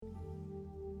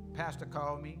pastor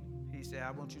called me. He said,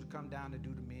 I want you to come down to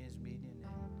do the men's meeting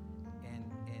and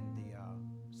the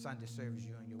Sunday service,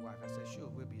 you and your wife. I said, sure,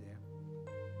 we'll be there.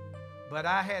 But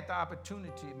I had the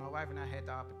opportunity, my wife and I had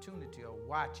the opportunity of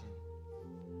watching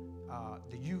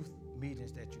the youth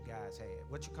meetings that you guys had.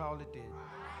 What you call it? The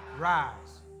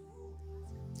Rise.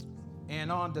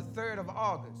 And on the 3rd of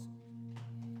August,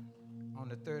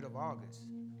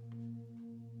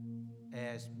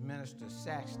 as Minister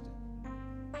Saxton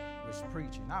was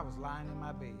preaching, I was lying in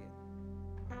my bed.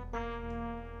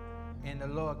 And the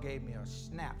Lord gave me a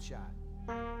snapshot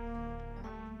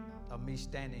of me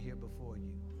standing here before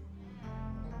you.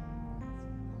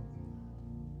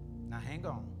 Now hang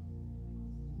on.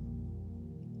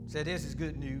 Say, this is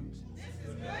good news. This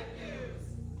is good news.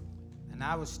 And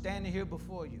I was standing here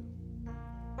before you.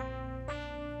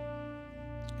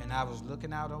 And I was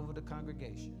looking out over the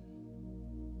congregation.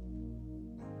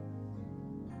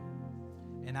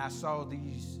 And I saw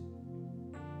these,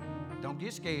 don't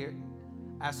get scared,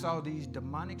 I saw these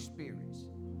demonic spirits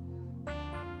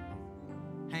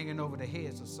hanging over the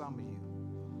heads of some of you.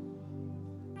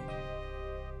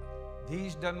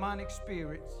 These demonic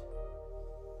spirits,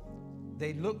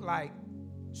 they look like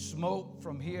smoke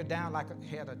from here down, like it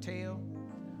had a tail.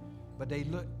 But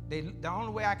the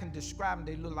only way I can describe them,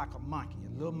 they look like a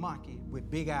little monkey with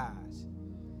big eyes.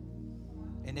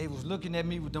 And they was looking at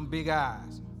me with them big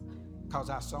eyes because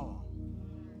I saw them.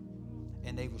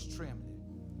 And they was trembling.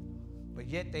 But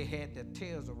yet they had their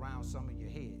tails around some of your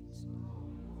heads.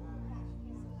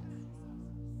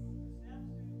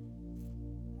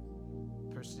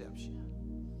 Perception.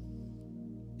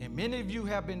 And many of you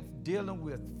have been dealing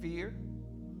with fear,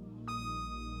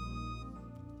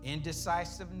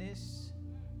 indecisiveness,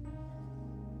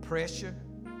 pressure,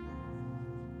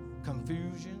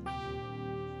 confusion,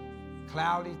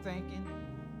 cloudy thinking.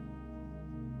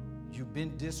 You've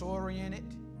been disoriented,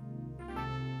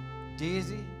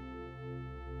 dizzy.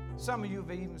 Some of you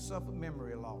have even suffered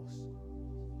memory loss.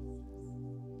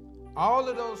 All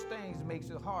of those things makes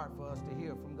it hard for us to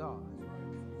hear from God.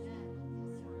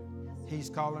 He's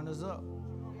calling us up.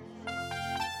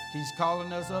 He's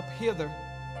calling us up hither.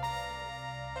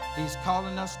 He's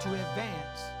calling us to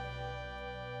advance.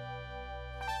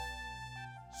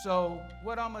 So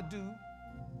what I'm going to do,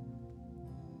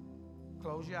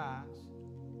 close your eyes.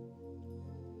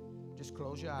 Just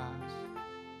close your eyes.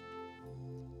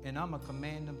 And I'm going to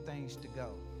command them things to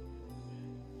go.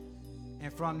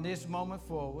 And from this moment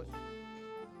forward,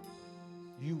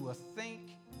 you will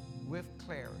think with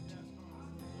clarity.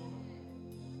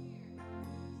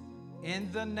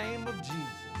 In the name of Jesus,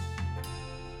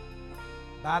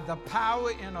 by the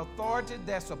power and authority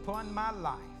that's upon my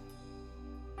life,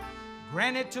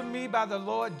 granted to me by the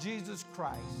Lord Jesus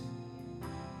Christ,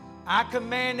 I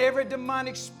command every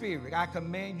demonic spirit, I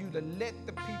command you to let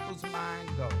the people's mind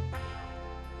go.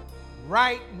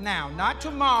 Right now, not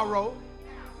tomorrow,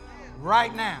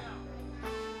 right now.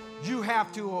 You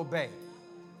have to obey.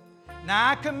 Now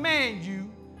I command you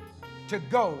to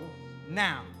go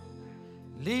now.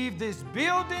 Leave this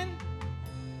building,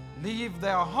 leave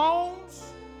their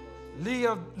homes,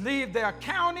 leave their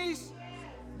counties,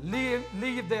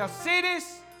 leave their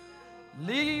cities,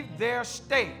 leave their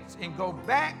states, and go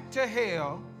back to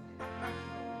hell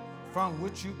from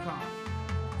which you come.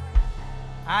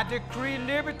 I decree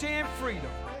liberty and freedom.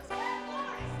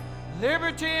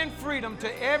 Liberty and freedom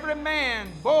to every man,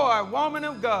 boy, woman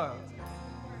of God,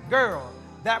 girl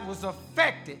that was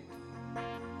affected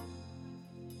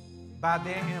by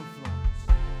their influence.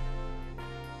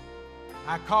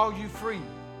 I call you free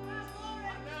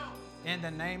in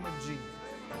the name of Jesus.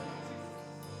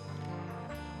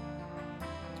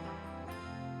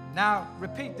 Now,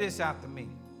 repeat this after me.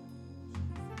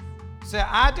 Say,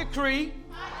 I decree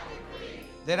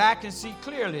that I can see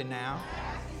clearly now.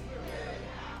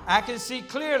 I can see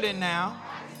clearly now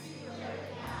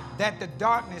that the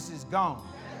darkness is gone.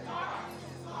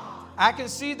 I can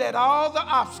see that all the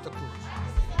obstacles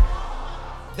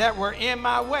that were in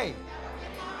my way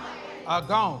are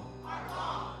gone.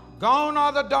 Gone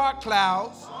are the dark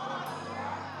clouds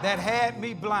that had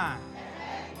me blind.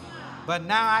 But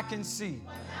now I can see.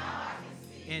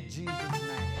 In Jesus'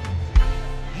 name.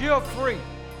 You're free.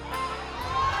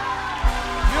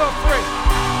 You're free.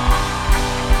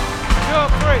 You're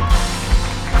free.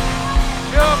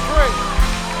 You're free.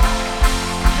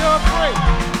 You're free.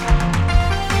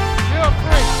 You're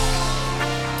free.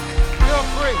 You're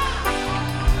free.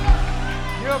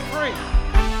 You're free.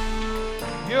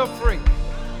 You're free.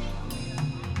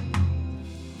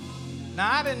 Now,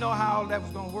 I didn't know how all that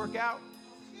was going to work out,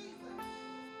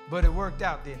 but it worked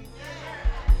out, didn't it?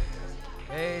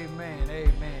 Amen.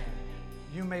 Amen.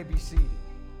 You may be seated.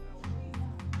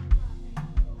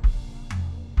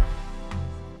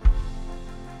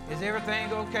 Is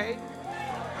everything okay?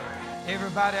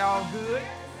 Everybody all good?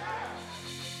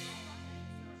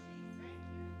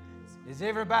 Is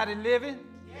everybody living?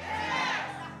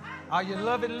 Are you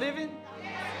loving living?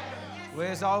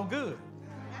 Well, it's all good.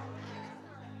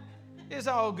 It's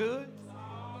all good.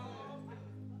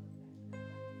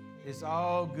 It's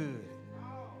all good.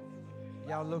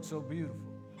 Y'all look so beautiful.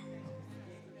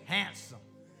 Handsome.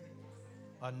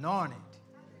 Anointed.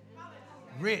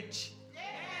 Rich.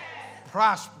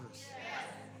 Prosperous.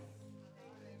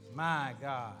 My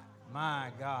God. My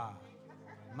God.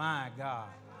 My God.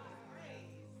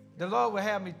 The Lord will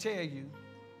have me tell you,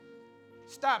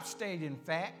 stop stating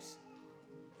facts.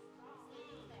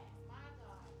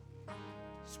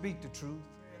 Speak the truth.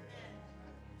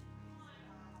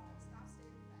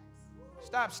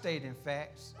 Stop stating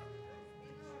facts.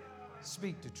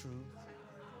 Speak the truth.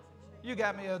 You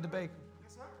got me, Elder Baker?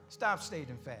 Stop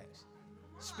stating facts.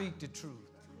 Speak the truth.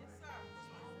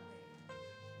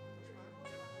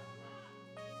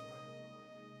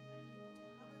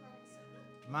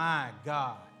 My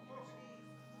God.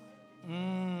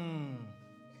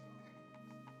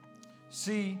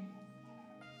 See,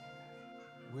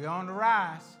 we're on the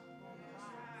rise.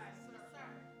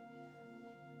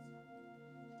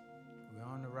 We're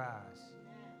on the rise.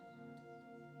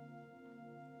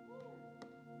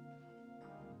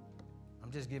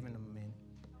 I'm just giving them a minute.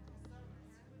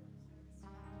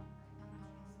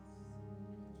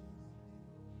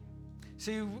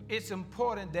 See, it's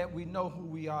important that we know who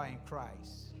we are in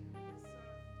Christ.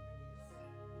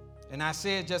 And I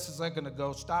said just a second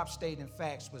ago, stop stating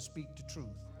facts, but speak the truth.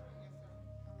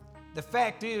 The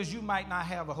fact is, you might not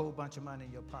have a whole bunch of money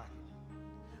in your pocket,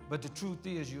 but the truth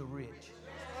is you're rich.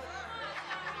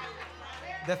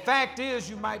 The fact is,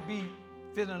 you might be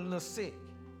feeling a little sick,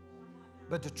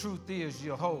 but the truth is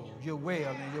you're whole, you're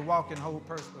well, and you're walking whole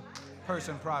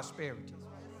person prosperity.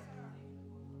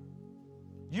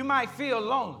 You might feel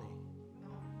lonely.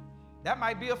 That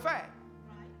might be a fact.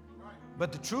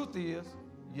 But the truth is,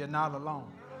 you're not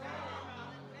alone.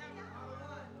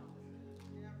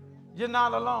 You're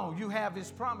not alone. You have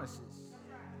his promises.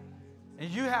 And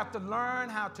you have to learn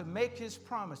how to make his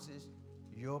promises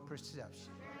your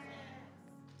perception.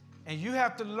 And you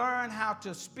have to learn how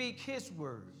to speak his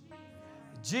word.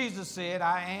 Jesus said,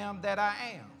 I am that I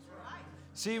am.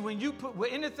 See, when you put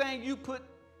anything you put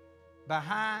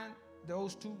behind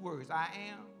those two words, I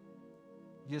am,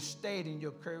 you're stating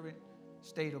your current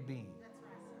state of being.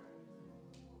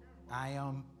 I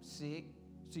am sick.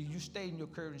 See, you stay in your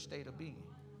current state of being.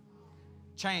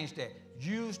 Change that.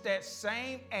 Use that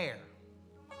same air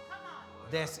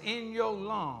that's in your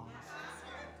lungs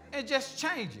and just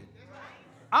change it.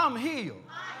 I'm healed.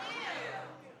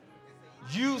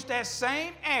 Use that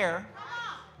same air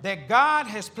that God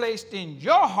has placed in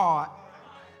your heart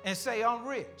and say, I'm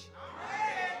rich.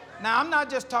 Now, I'm not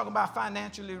just talking about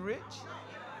financially rich.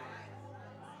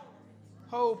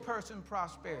 Whole person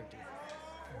prosperity.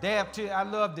 I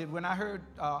loved it. When I heard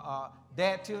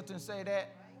Dad Tilton say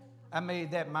that, I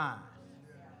made that mine.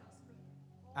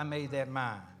 I made that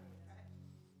mine.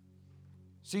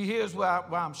 See, here's why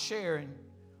I'm sharing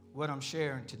what I'm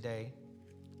sharing today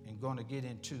and going to get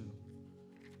into.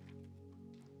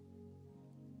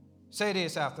 Say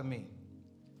this after me.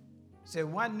 Say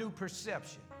one new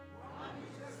perception.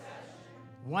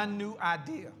 One new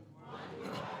idea.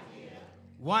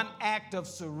 One act of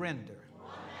surrender.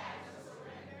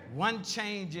 One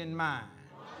change in mind.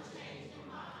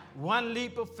 One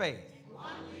leap of faith.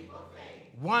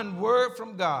 One word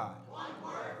from God.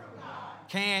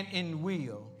 Can and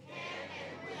will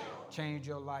change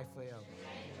your life forever.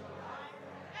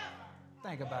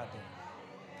 Think about that.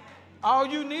 All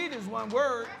you need is one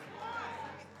word.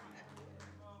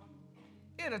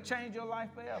 It'll change your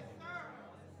life forever.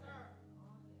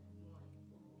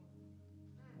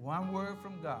 One word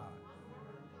from God,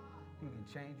 he can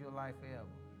change your life forever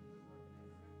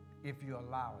if you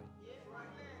allow it.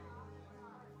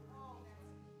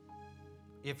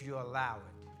 If you allow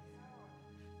it.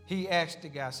 He asked the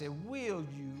guy, said, will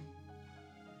you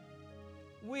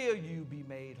be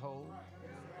made whole?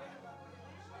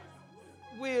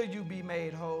 Will you be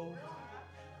made whole?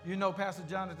 You know, Pastor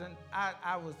Jonathan,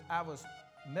 I was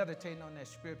meditating on that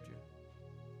scripture.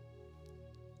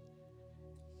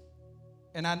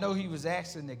 And I know he was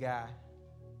asking the guy,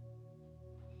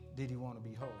 did he want to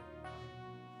be whole?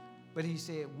 But he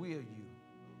said, will you?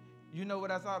 You know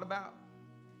what I thought about?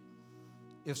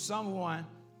 If someone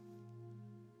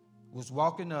was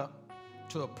walking up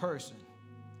to a person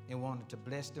and wanted to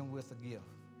bless them with a gift,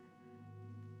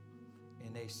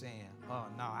 and they saying, oh,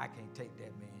 no, I can't take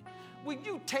that, man. Will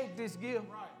you take this gift?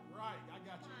 Right, I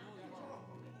got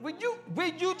you. Will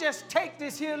you just take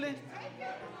this healing?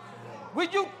 Will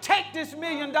you take this $1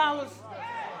 million?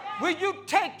 Will you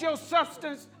take your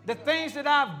substance, the things that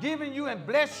I've given you and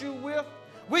blessed you with?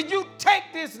 Will you take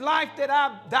this life that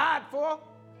I've died for?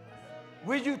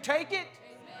 Will you take it?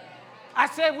 I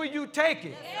said, will you take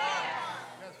it?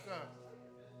 Yes,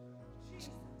 sir.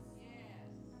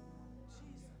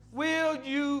 Will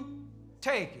you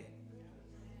take it?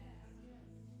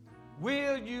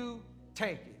 Will you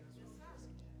take it?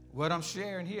 What I'm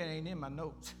sharing here ain't in my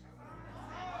notes.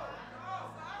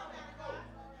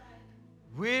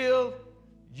 Will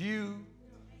you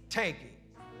take it?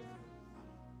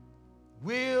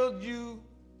 Will you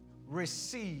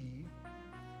receive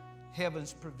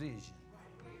heaven's provision?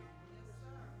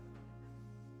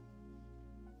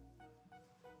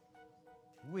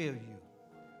 Will you?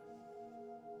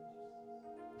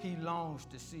 He longs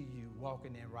to see you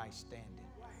walking in right standing.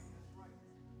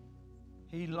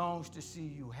 He longs to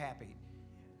see you happy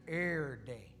every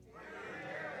day.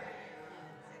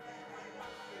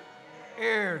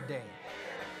 Every day.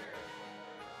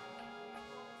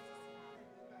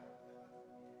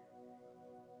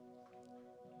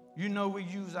 You know, we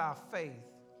use our faith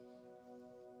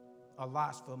a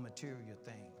lot for material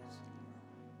things.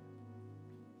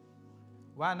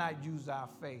 Why not use our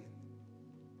faith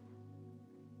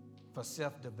for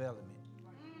self-development?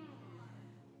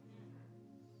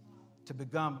 To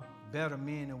become better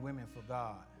men and women for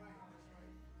God.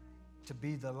 To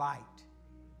be the light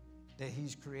that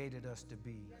He's created us to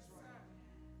be.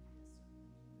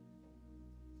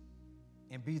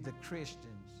 And be the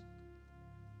Christians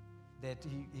that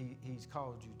He's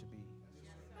called you to be.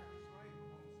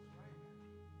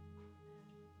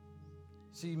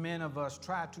 See, many of us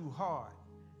try too hard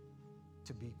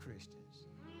to be Christians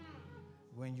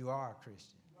when you are a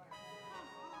Christian.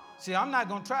 See, I'm not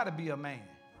going to try to be a man.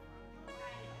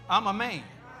 I'm a man.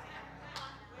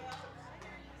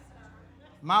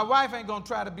 My wife ain't going to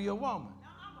try to be a woman.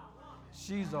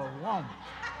 She's a woman.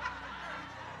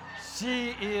 She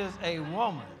is a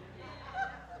woman.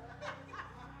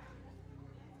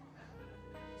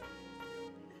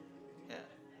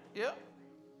 Yeah.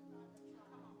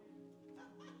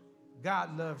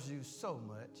 God loves you so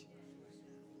much.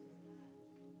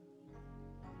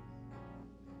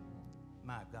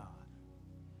 My God.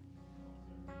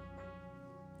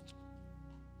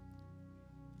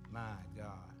 My God.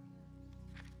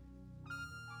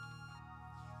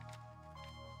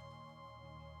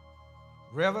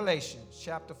 Revelation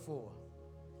chapter 4,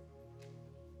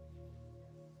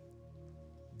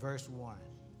 verse 1.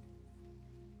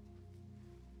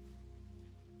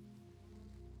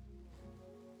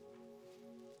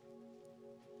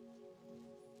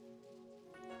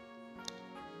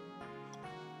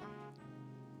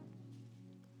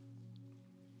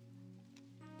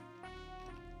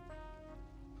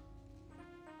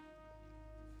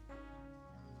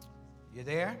 You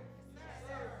there? Yes,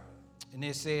 sir. And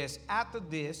it says, after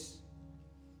this,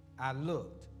 I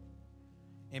looked,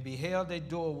 and beheld a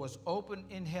door was opened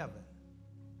in heaven.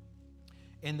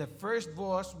 And the first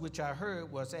voice which I heard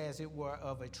was as it were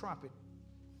of a trumpet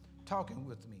talking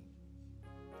with me,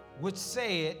 which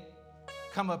said,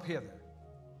 come up hither.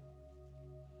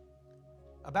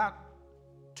 About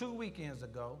 2 weekends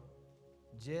ago,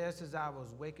 just as I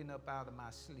was waking up out of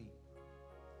my sleep,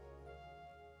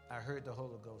 I heard the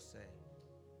Holy Ghost say,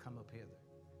 come up hither.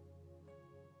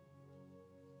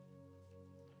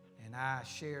 And I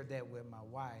shared that with my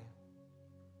wife.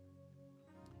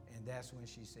 And that's when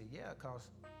she said, yeah, because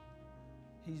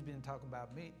he's been talking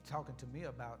to me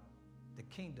about the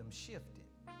kingdom shifting.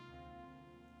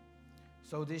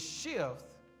 So this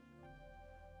shift,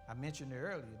 I mentioned it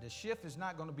earlier, the shift is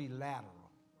not going to be lateral,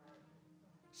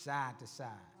 side to side.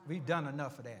 We've done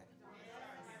enough of that.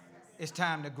 It's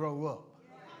time to grow up.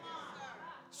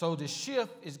 So the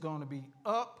shift is going to be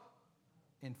up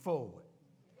and forward.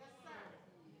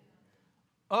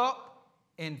 Up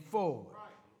and forward.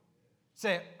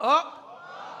 Say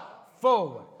up,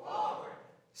 forward.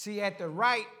 See, at the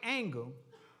right angle,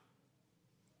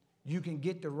 you can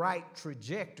get the right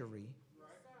trajectory,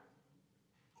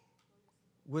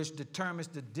 which determines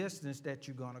the distance that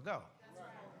you're going to go.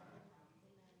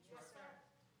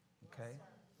 Okay?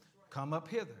 Come up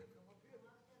hither.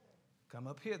 Come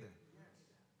up hither.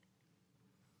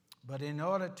 But in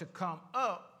order to come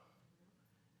up,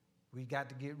 we got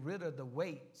to get rid of the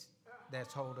weights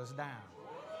that's hold us down.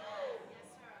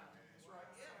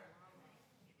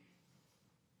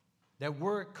 That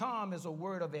word come is a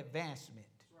word of advancement.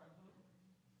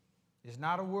 It's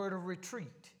not a word of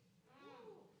retreat.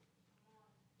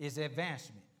 It's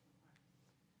advancement.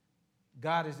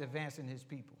 God is advancing his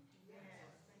people.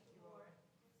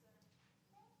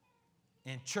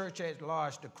 In church at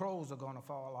large, the crows are going to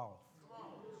fall off.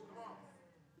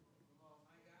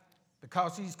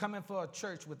 Because he's coming for a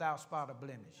church without spot or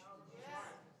blemish.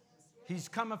 He's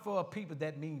coming for a people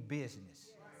that mean business.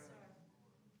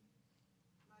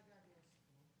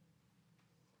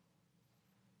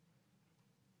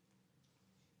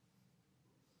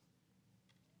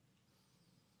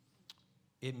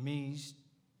 It means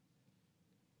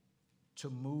to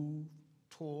move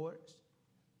towards,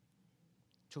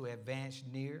 to advance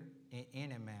near in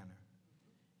any manner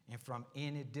and from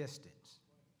any distance.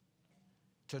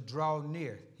 To draw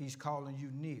near, he's calling you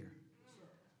near.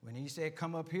 When he said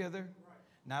come up hither,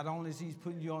 not only is he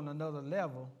putting you on another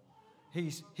level,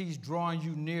 he's drawing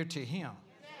you near to him.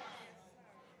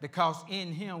 Because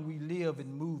in him we live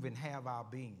and move and have our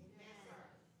being.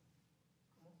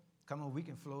 Come on, we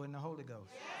can flow in the Holy Ghost.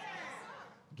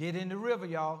 Get in the river,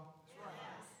 y'all.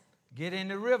 Get in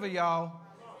the river, y'all.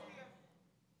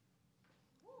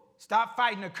 Stop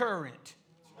fighting the current.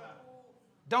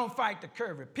 Don't fight the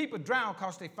current. People drown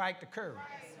because they fight the current.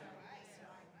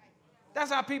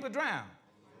 That's how people drown.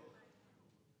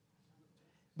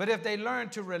 But if they learn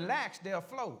to relax, they'll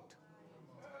float.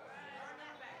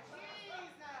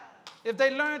 If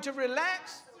they learn to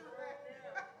relax,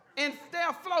 and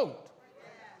they'll float.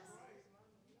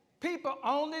 People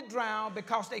only drown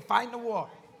because they fight in the water.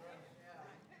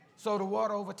 So the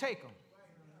water overtake them.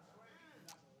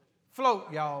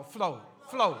 Float, y'all, float,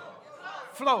 float,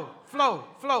 float, float,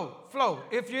 float, float.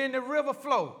 If you're in the river,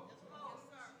 float.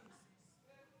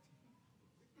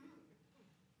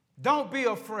 Don't be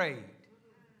afraid.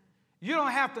 You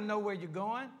don't have to know where you're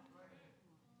going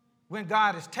when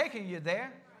God is taking you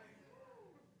there.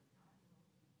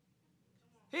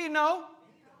 He knows.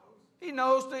 He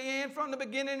knows the end from the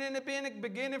beginning and the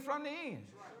beginning from the end.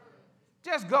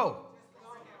 Just go.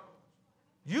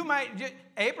 You might,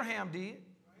 Abraham did.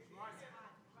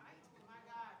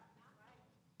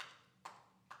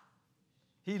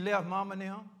 He left mama and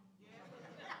them.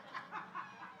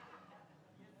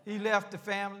 He left the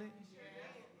family.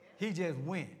 He just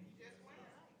went.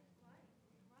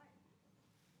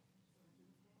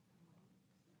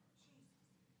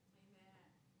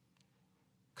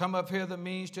 Come up hither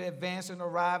means to advance and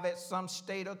arrive at some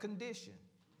state or condition.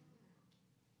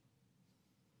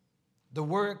 The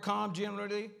word come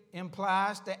generally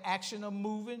implies the action of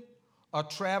moving or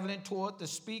traveling toward the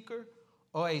speaker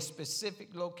or a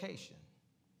specific location.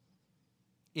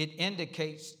 It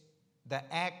indicates the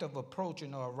act of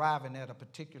approaching or arriving at a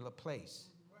particular place,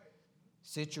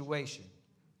 situation,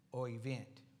 or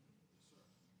event.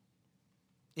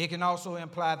 It can also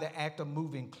imply the act of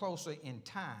moving closer in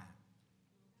time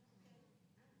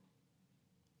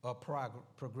or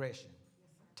progression,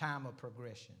 time of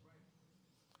progression.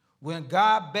 When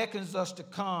God beckons us to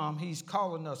come, he's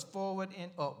calling us forward and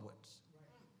upwards.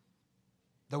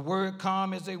 The word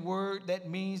come is a word that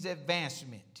means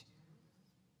advancement.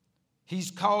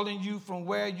 He's calling you from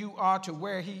where you are to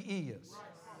where he is.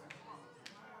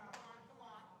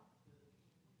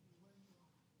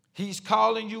 He's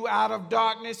calling you out of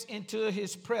darkness into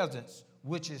his presence,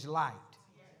 which is light.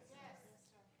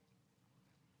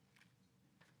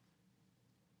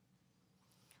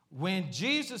 When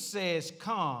Jesus says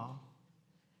come,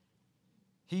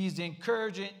 he's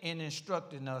encouraging and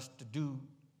instructing us to do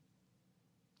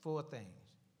 4 things.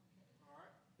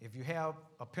 If you have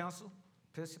a pencil,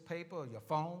 piece of paper, or your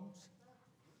phones,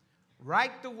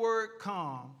 write the word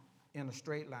come in a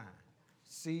straight line.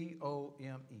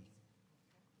 C-O-M-E.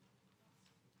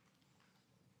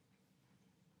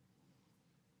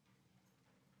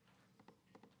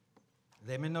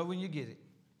 Let me know when you get it.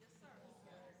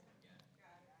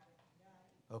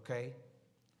 Okay?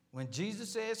 When Jesus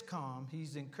says come,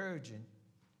 he's encouraging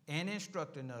and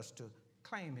instructing us to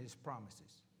claim his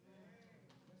promises.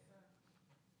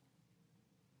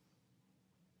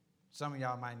 Some of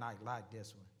y'all might not like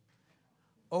this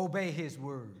one. Obey his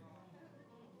word.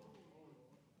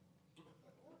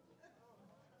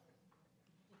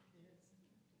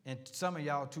 And some of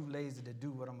y'all too lazy to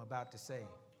do what I'm about to say.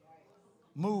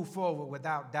 Move forward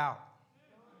without doubt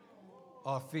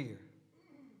or fear.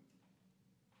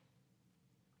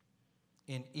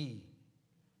 In E,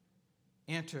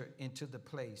 enter into the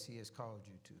place he has called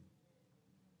you to.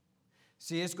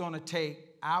 See, it's going to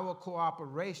take our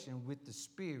cooperation with the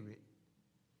Spirit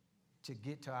to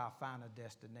get to our final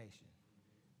destination,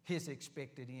 his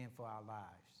expected end for our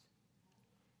lives.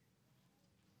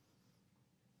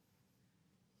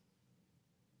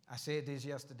 I said this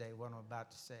yesterday, what I'm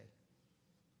about to say.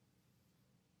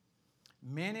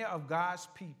 Many of God's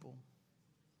people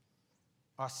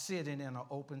are sitting in an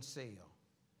open cell.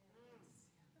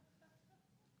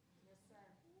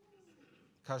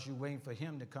 because you're waiting for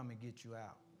him to come and get you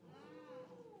out.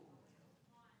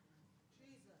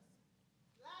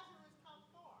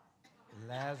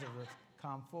 Lazarus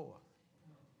come forth.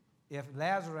 If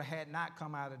Lazarus had not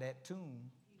come out of that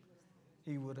tomb,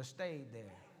 he would have stayed there.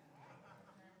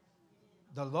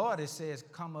 The Lord, it says,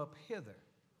 come up hither.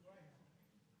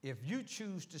 If you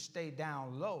choose to stay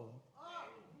down low,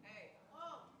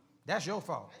 that's your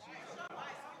fault.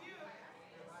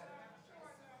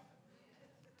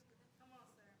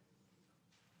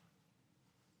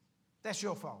 That's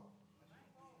your fault.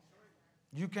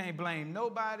 You can't blame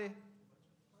nobody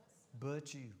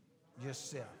but you,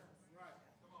 yourself.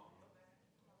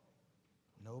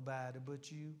 Nobody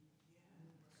but you.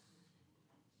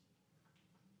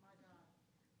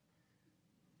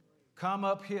 Come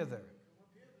up hither.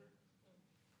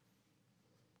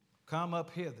 Come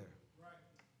up hither.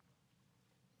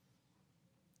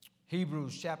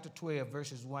 Hebrews chapter 12,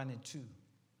 verses 1 and 2.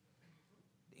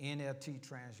 The NLT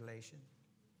translation.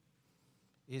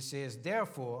 It says,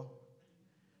 therefore,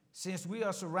 since we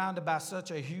are surrounded by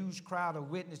such a huge crowd of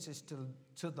witnesses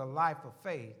to the life of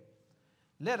faith,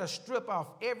 let us strip off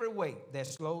every weight that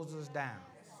slows us down.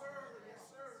 Yes, sir. Yes,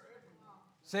 sir.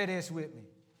 Say this with me.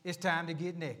 It's time to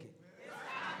get naked.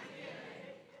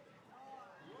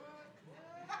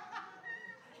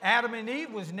 Adam and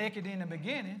Eve was naked in the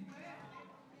beginning.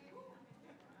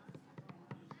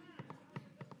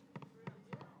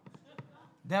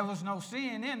 There was no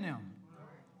sin in them.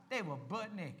 They were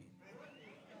butt naked.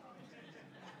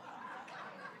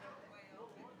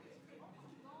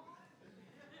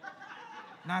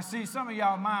 Now, see, some of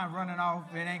y'all mind running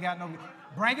off. It ain't got no...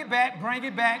 Bring it back, bring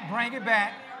it back, bring it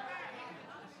back.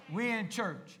 We in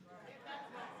church.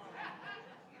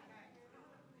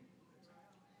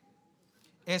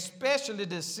 Especially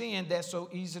the sin that so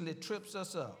easily trips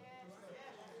us up.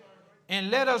 And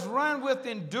let us run with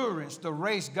endurance the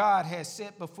race God has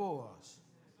set before us.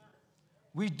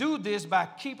 We do this by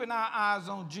keeping our eyes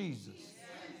on Jesus.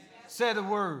 Say the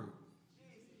word.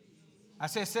 I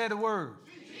said, say the word.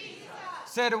 Jesus.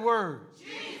 Say the word.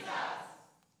 Jesus.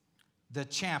 The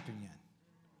champion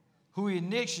who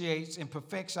initiates and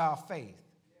perfects our faith.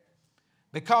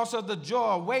 Because of the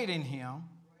joy awaiting him,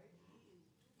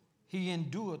 he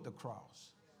endured the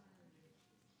cross,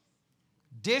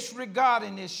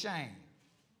 disregarding his shame.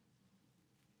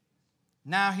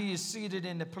 Now he is seated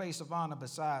in the place of honor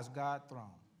beside God's throne.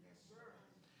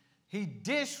 He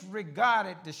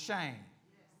disregarded the shame.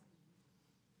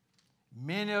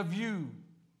 Many of you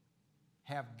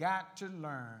have got to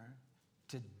learn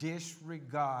to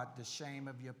disregard the shame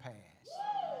of your past.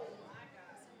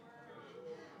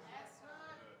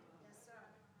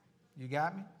 You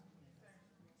got me?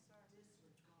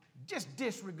 Just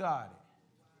disregard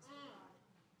it.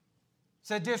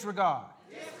 Say disregard.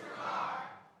 Disregard.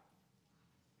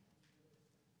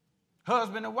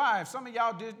 Husband and wife, some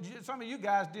of you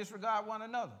guys disregard one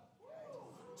another.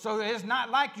 So it's not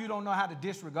like you don't know how to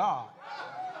disregard.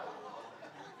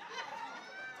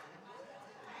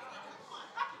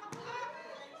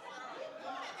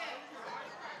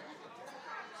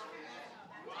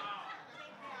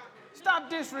 Stop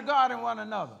disregarding one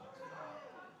another.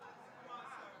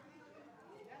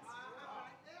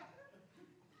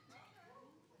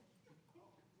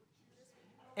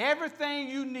 Everything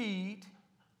you need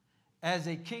as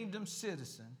a kingdom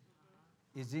citizen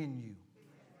is in you.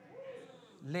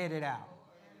 Let it out.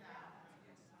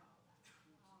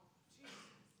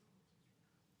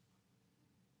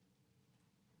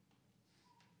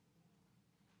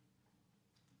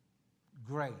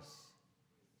 Grace.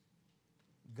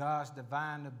 God's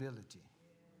divine ability.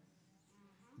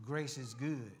 Grace is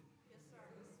good.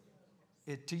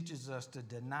 It teaches us to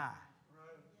deny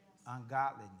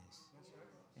ungodliness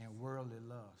and worldly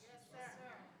lust.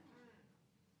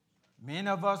 Many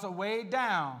of us are weighed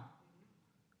down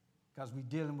because we're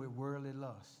dealing with worldly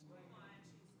lust.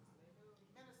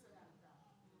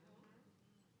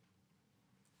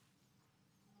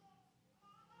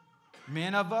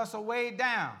 Many of us are weighed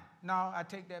down. No, I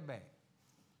take that back.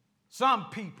 Some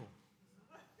people,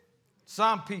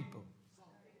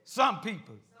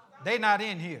 they're not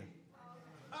in here.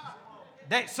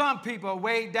 Some people are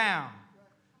weighed down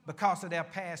because of their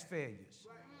past failures.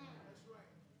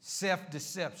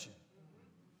 Self-deception.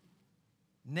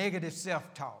 Negative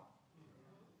self-talk.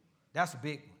 That's a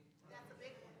big one.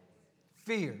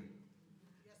 Fear.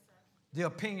 The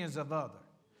opinions of others.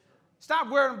 Stop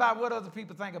worrying about what other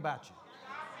people think about you.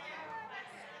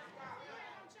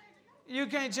 You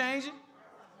can't change it.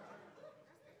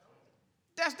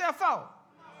 That's their fault.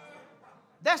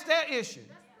 That's their issue.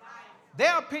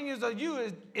 Their opinions of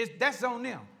you, that's on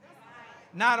them,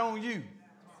 not on you.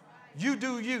 You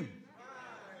do you.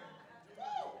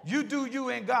 You do you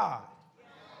in God.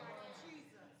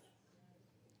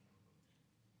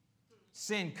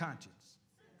 Sin conscience.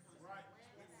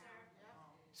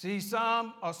 See,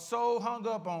 some are so hung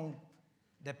up on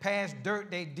the past dirt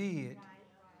they did,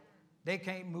 they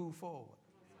can't move forward.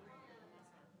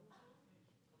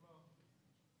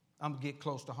 I'm going to get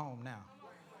close to home now.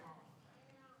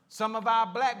 Some of our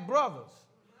black brothers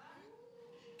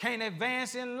can't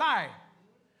advance in life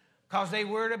because they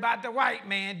worried about the white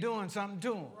man doing something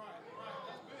to them.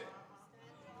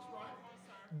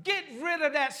 Get rid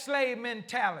of that slave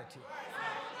mentality.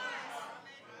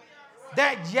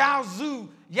 That Yazoo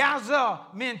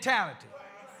mentality.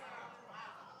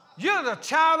 You're the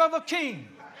child of a king.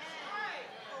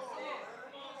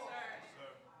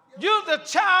 You're the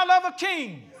child of a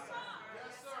king.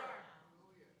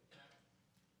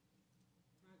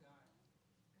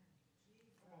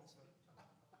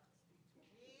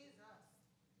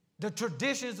 The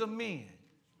traditions of men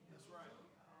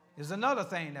is another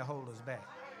thing that holds us back.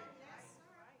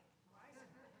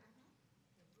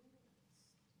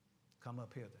 Come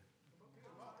up here.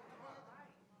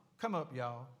 Come up,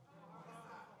 y'all.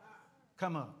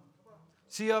 Come up.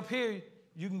 See, up here,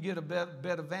 you can get a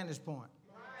better vantage point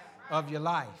of your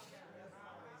life.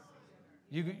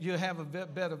 You have a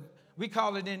better, we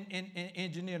call it in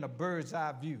engineering a bird's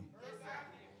eye view.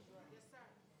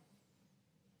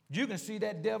 You can see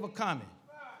that devil coming.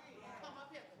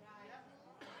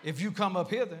 If you come up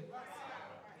hither.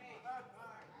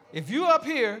 If you up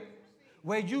here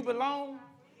where you belong,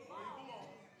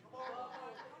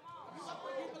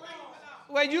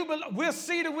 we're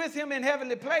seated with him in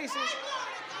heavenly places.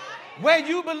 Where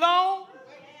you belong,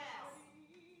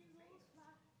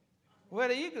 where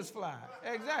the eagles fly.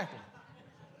 Exactly.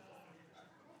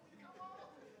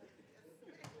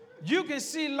 You can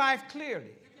see life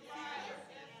clearly.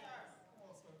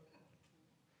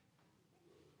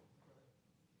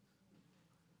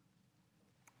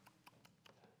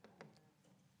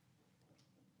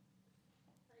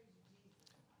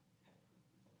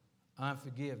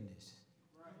 Unforgiveness.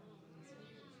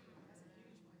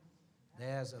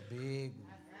 There's a big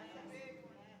one.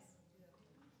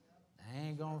 I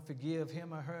ain't going to forgive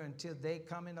him or her until they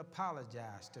come and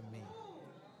apologize to me.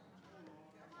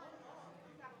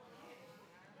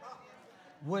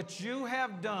 What you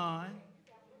have done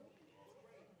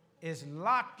is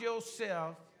locked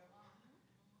yourself.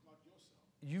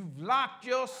 You've locked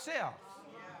yourself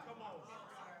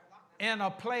in a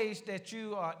place that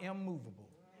you are immovable.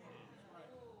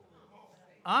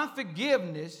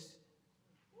 Unforgiveness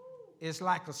is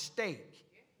like a stake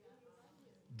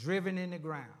driven in the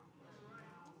ground.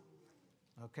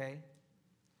 Okay?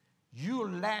 You're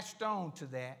latched on to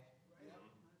that,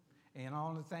 and the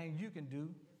only thing you can do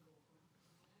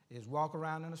is walk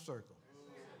around in a circle.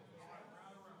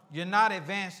 You're not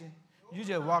advancing. You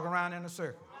just walk around in a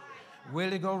circle.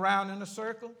 Will it go around in a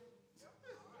circle?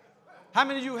 How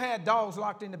many of you had dogs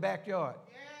locked in the backyard?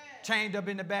 Chained up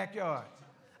in the backyard?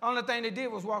 Only thing they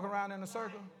did was walk around in a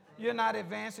circle. You're not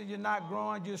advancing. You're not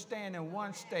growing. You're staying in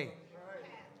one state.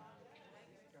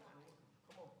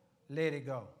 Let it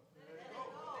go.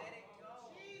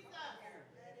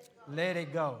 Let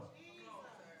it go.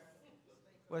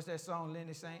 What's that song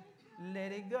Lenny sang?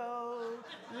 Let it go.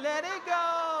 Let it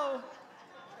go.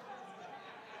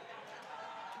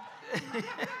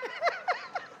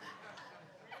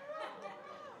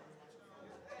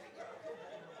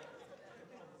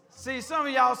 See, some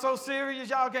of y'all so serious,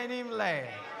 y'all can't even laugh.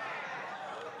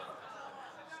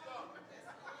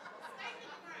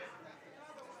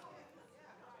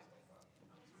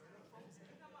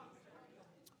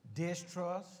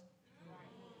 Distrust.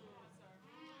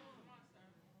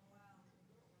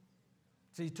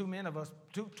 See, too many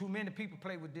people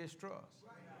play with distrust.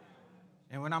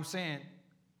 And when I'm saying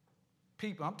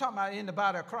people, I'm talking about in the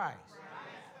body of Christ.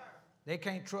 They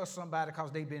can't trust somebody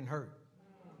because they've been hurt.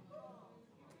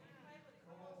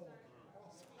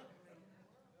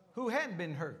 Who hadn't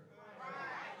been hurt?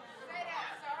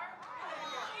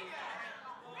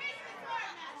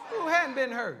 Who hadn't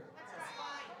been hurt?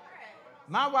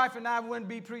 My wife and I wouldn't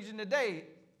be preaching today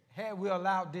had we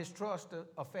allowed distrust to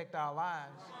affect our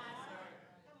lives.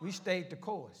 We stayed the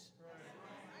course.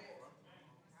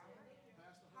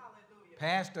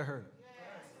 Pastor hurt.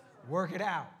 Work it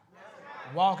out.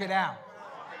 Walk it out.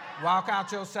 Walk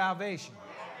out your salvation.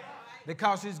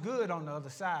 Because it's good on the other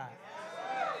side.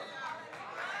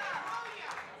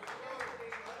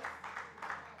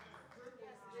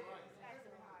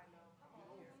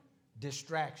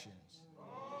 Distractions.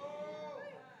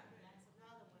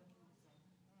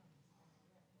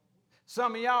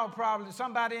 Some of y'all probably,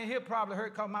 somebody in here probably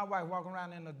heard because my wife walking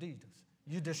around in Adidas.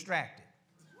 You distracted.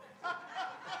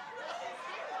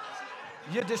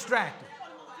 You're distracted.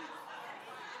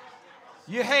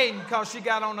 You're hating because she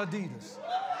got on Adidas.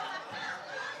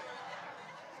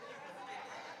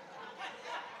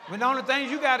 When the only thing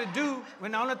you got to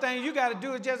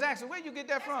do is just ask her, where you get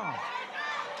that from?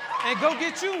 And go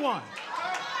get you one.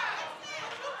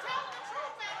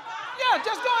 Yeah,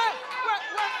 just go ahead.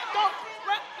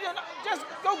 Just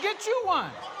go get you one.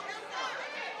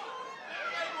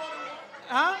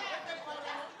 Huh?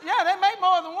 Yeah, they make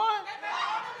more than one.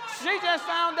 She just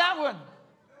found that one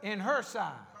in her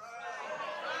size.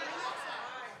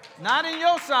 Not in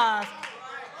your size,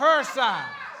 her size.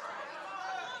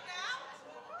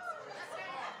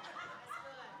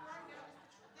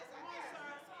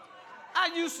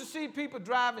 I used to see people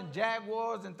driving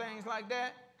Jaguars and things like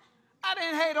that. I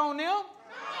didn't hate on them.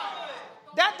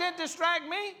 That didn't distract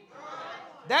me.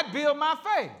 That built my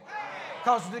faith.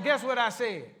 Because guess what I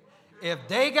said? If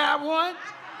they got one,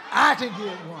 I can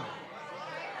get one.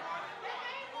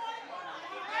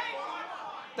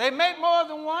 They make more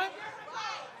than one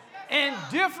in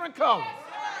different colors.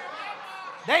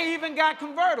 They even got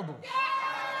convertibles.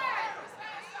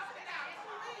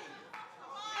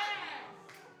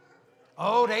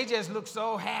 Oh, they just look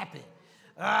so happy.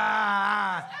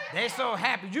 They so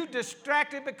happy. You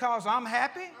distracted because I'm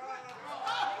happy?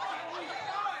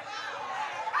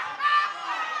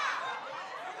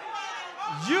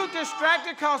 You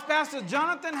distracted because Pastor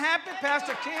Jonathan happy,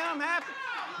 Pastor Kim happy?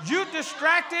 You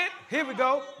distracted, here we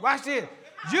go, watch this.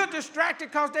 You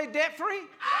distracted because they debt free?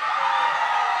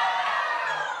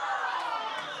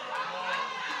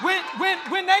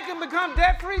 When they can become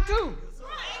debt free too.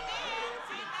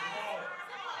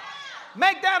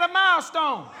 Make that a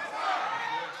milestone.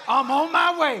 I'm on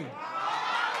my way.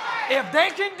 If they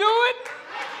can do it,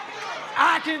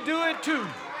 I can do it too.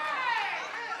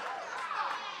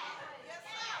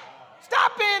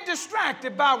 Stop being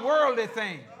distracted by worldly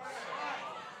things.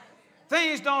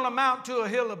 Things don't amount to a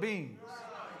hill of beans.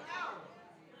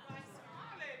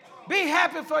 Be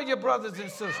happy for your brothers and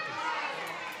sisters.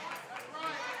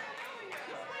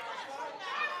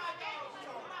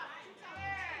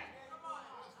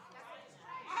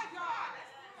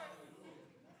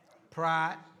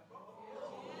 Pride.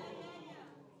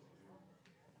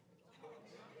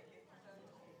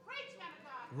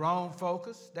 Wrong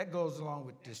focus. That goes along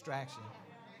with distraction.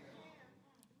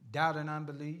 Doubt and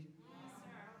unbelief.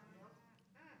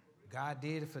 God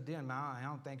did it for them. I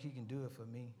don't think he can do it for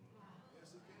me.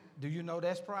 Do you know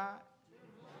that's pride?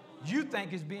 You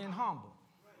think it's being humble.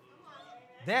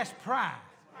 That's pride.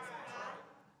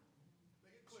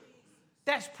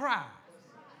 That's pride.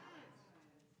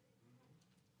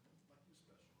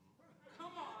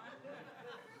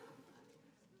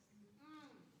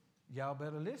 Y'all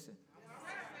better listen.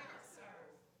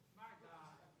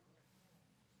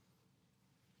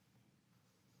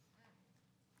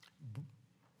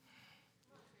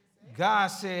 God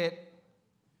said,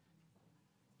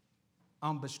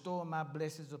 I'm bestowing my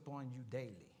blessings upon you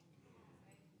daily.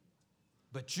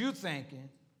 But you thinking,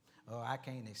 oh, I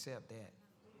can't accept that.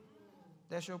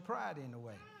 That's your pride in the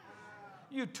way.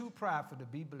 You're too prideful to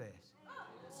be blessed.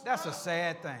 That's a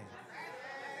sad thing.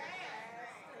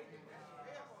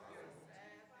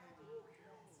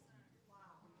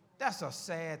 That's a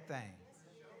sad thing.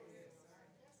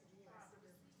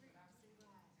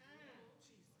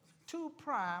 Too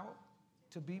proud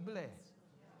to be blessed.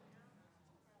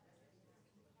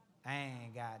 I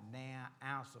ain't got now an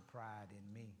ounce of pride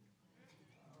in me.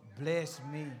 Bless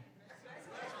me.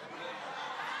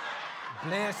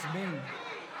 Bless me.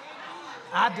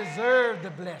 I deserve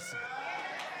the blessing.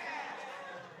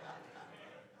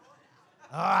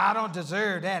 Oh, I don't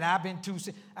deserve that. I've been too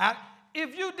sick.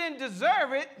 If you didn't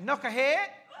deserve it, knucklehead,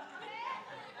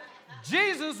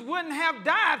 Jesus wouldn't have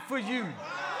died for you.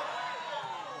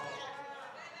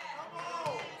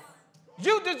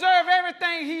 You deserve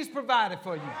everything he's provided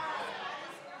for you.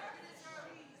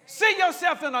 See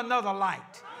yourself in another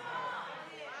light.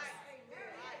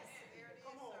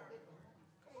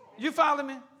 You follow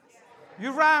me?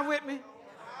 You riding with me?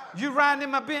 You riding in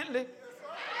my Bentley?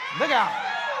 Look out.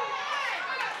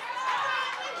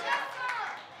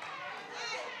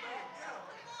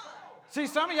 See,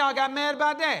 some of y'all got mad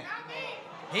about that.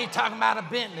 He talking about a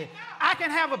Bentley. I can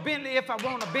have a Bentley if I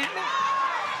want a Bentley.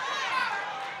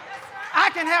 I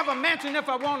can have a mansion if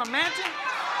I want a mansion.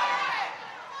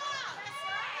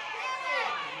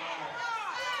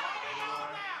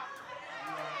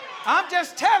 I'm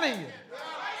just telling you.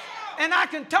 And I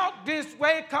can talk this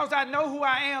way because I know who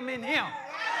I am in him.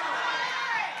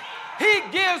 He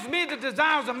gives me the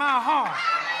desires of my heart.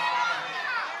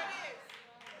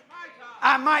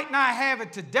 I might not have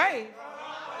it today,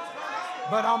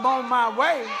 but I'm on my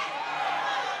way.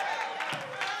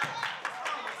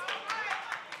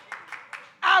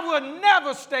 I will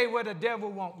never stay where the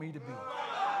devil wants me to be.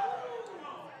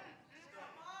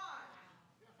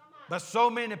 But so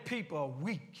many people are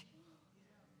weak.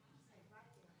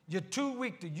 You're too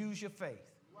weak to use your faith.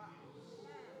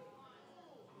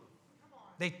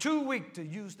 They're too weak to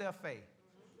use their faith.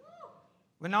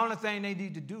 When the only thing they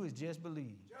need to do is just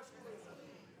believe.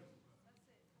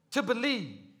 To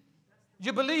believe.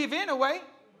 You believe anyway,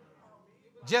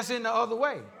 just in the other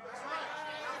way.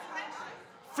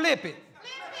 Flip it.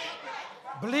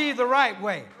 Believe the right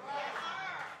way.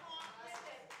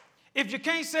 If you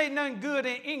can't say nothing good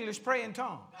in English, pray in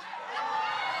tongues.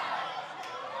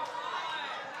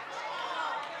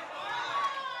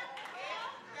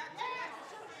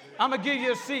 I'm going to give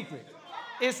you a secret.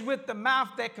 It's with the mouth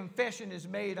that confession is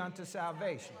made unto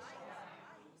salvation.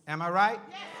 Am I right?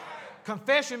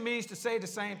 Confession means to say the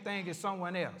same thing as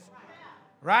someone else.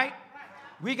 Right?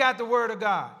 We got the word of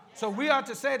God. So we are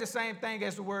to say the same thing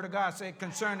as the word of God said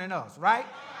concerning us. Right?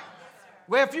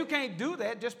 Well, if you can't do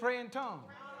that, just pray in tongues.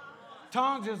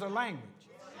 Tongues is a language.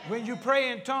 When you pray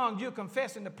in tongues, you're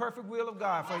confessing the perfect will of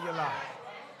God for your life.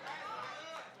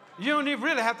 You don't even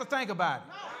really have to think about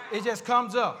it. It just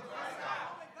comes up.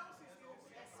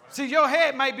 See, your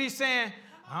head might be saying,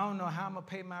 I don't know how I'm going to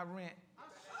pay my rent.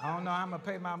 I don't know how I'm going to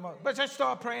pay my money. But just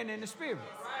start praying in the spirit.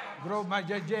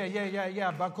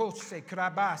 Yeah. Bakose,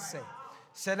 krabase,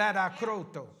 serada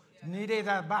kroto,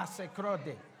 nireda base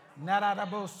krode,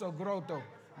 naradaboso groto,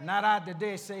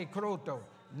 narade se kroto,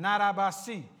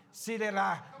 narabasi,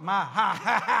 silera ma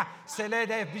ha,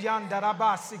 selede beyond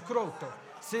rabasi kroto,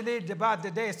 silede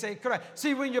bade de se kra.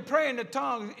 See, when you pray in the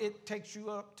tongues, it takes you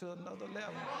up to another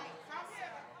level.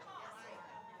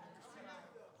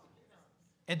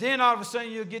 And then all of a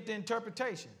sudden you'll get the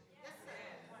interpretation.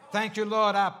 Thank you,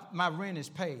 Lord, my rent is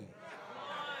paid.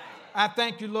 I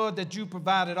thank you, Lord, that you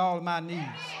provided all of my needs.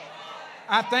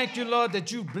 I thank you, Lord,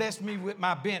 that you blessed me with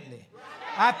my Bentley.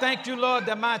 I thank you, Lord,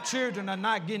 that my children are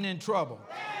not getting in trouble.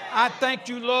 I thank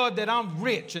you, Lord, that I'm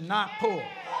rich and not poor.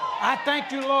 I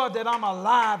thank you, Lord, that I'm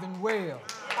alive and well.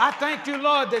 I thank you,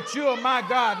 Lord, that you are my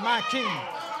God, my King.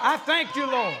 I thank you,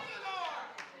 Lord.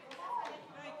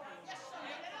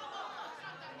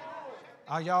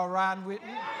 Are y'all riding with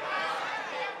me?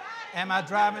 Am I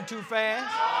driving too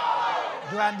fast?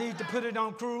 Do I need to put it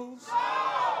on cruise?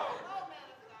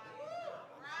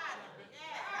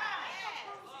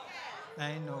 There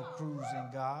ain't no cruising,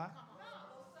 God.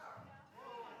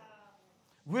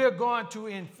 We're going to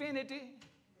infinity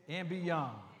and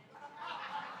beyond.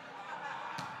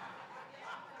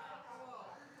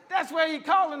 That's where he's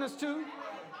calling us to.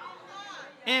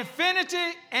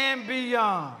 Infinity and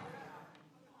beyond.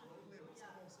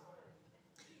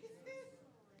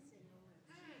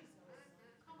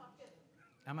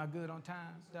 Am I good on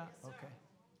time, Doc? Okay.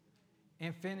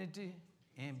 Infinity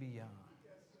and beyond.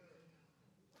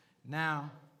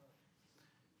 Now,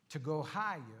 to go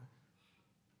higher,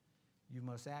 you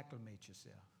must acclimate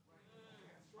yourself.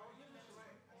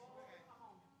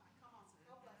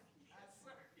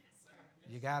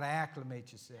 You got to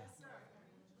acclimate yourself.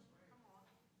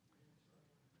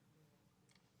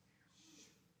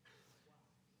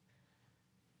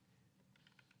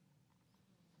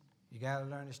 You got to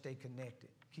learn to stay connected.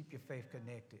 Keep your faith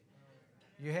connected.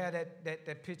 You have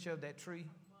that picture of that tree?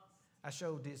 I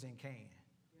showed this in Cannes.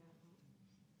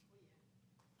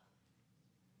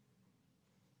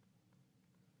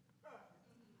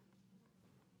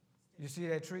 You see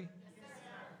that tree?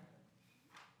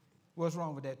 What's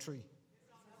wrong with that tree?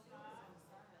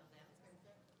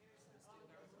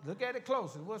 Look at it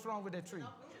closer. What's wrong with that tree?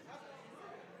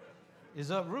 It's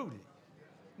uprooted.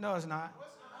 No, it's not.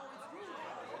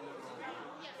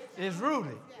 It's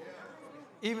rooted.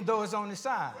 Even though it's on the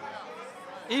side.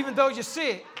 Even though you're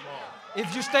sick,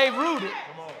 if you stay rooted,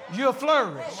 you'll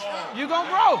flourish. You're going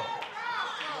to grow.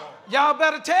 Y'all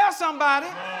better tell somebody.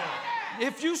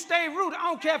 If you stay rooted, I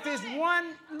don't care if it's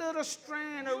one little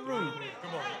strand of root,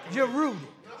 you're rooted.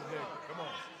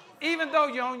 Even though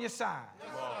you're on your side.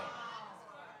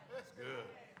 That's good.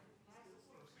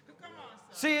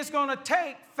 See, it's going to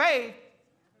take faith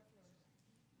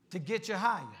to get you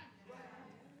higher.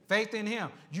 Faith in him.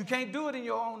 You can't do it in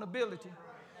your own ability.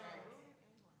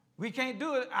 We can't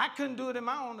do it. I couldn't do it in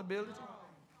my own ability.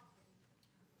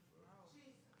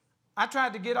 I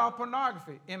tried to get off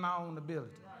pornography in my own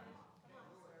ability.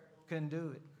 Couldn't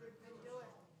do it.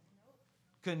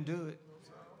 Couldn't do it.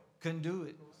 Couldn't do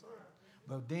it.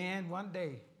 But then one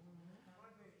day,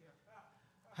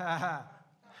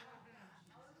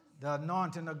 The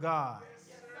anointing of God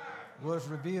was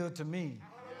revealed to me,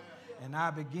 and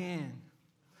I began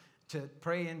to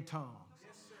pray in tongues.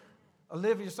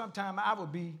 Olivia, sometime I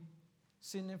would be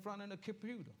sitting in front of the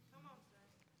computer,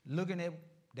 looking at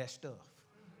that stuff.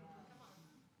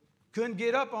 Couldn't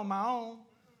get up on my own.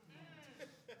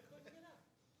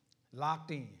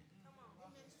 Locked in.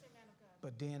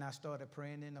 But then I started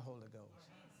praying in the Holy Ghost.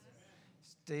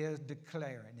 Still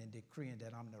declaring and decreeing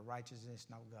that I'm the righteousness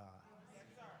of God.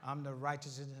 I'm the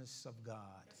righteousness of God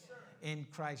in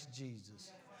Christ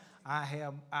Jesus. I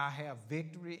have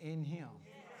victory in him.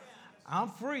 I'm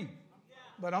free,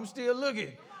 but I'm still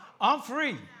looking. I'm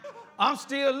free. I'm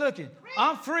still looking.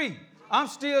 I'm free. I'm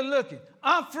still looking.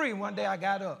 I'm free. One day I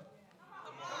got up.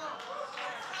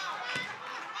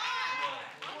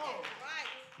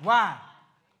 Why?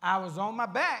 I was on my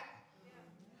back,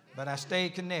 but I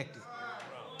stayed connected.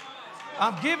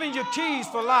 I'm giving you keys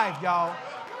for life, y'all.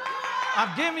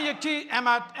 I'm giving you keys. Am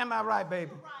I right,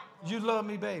 baby? You love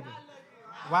me, baby.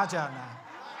 Watch out now.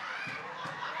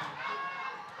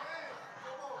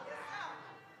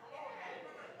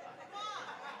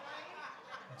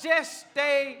 Just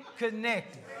stay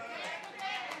connected.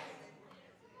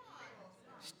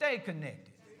 Stay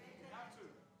connected.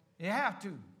 You have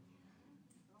to.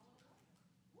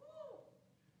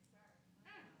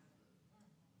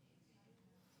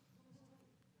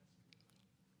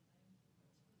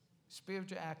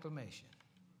 Spiritual acclimation.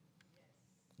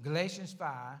 Galatians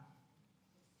 5,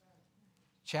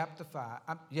 chapter 5.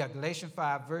 Galatians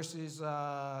 5, verses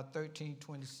 13,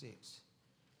 26.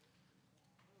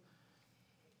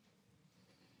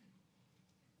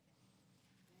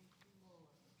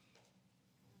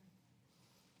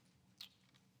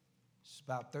 It's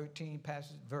about 13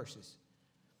 verses.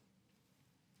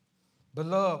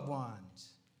 Beloved ones.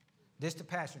 This is the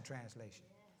Passion Translation.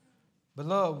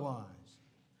 Beloved ones.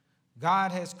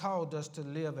 God has called us to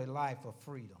live a life of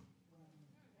freedom.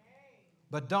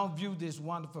 But don't view this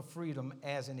wonderful freedom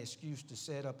as an excuse to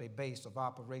set up a base of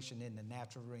operation in the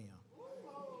natural realm.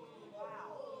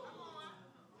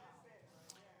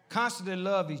 Constantly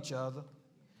love each other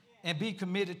and be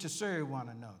committed to serve one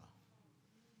another.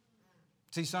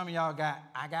 See, some of y'all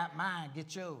I got mine,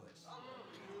 get yours.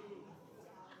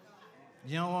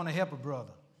 You don't want to help a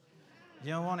brother.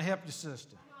 You don't want to help your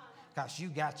sister because you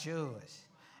got yours.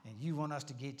 And you want us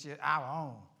to get our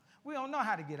own. We don't know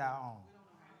how to get our own.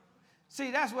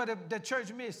 See, that's what the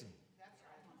church missing.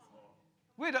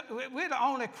 We're the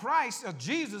only Christ or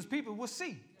Jesus people will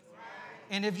see.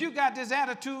 And if you got this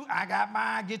attitude, I got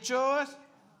mine, get yours,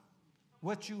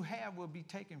 what you have will be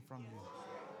taken from you.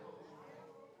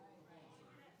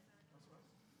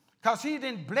 Because he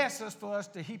didn't bless us for us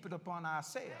to heap it upon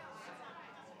ourselves.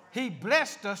 He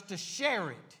blessed us to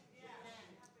share it.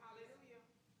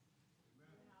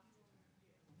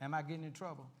 Am I getting in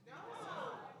trouble? No.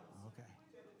 Okay.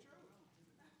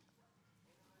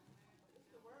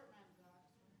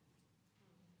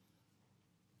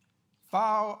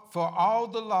 For all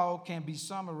the law can be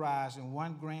summarized in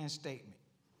one grand statement.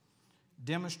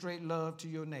 Demonstrate love to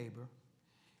your neighbor,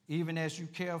 even as you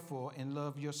care for and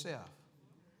love yourself.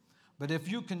 But if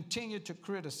you continue to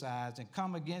criticize and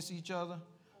come against each other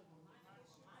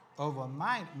over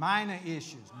minor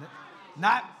issues,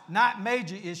 not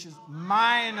major issues,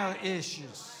 minor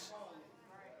issues.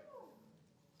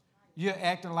 You're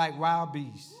acting like wild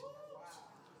beasts,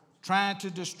 trying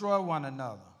to destroy one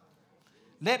another.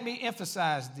 Let me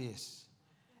emphasize this.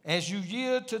 As you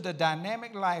yield to the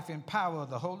dynamic life and power of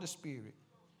the Holy Spirit,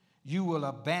 you will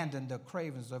abandon the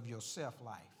cravings of your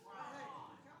self-life.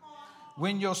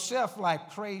 When your self-life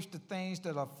craves the things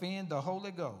that offend the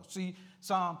Holy Ghost. See,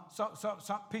 some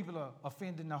people are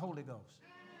offending the Holy Ghost.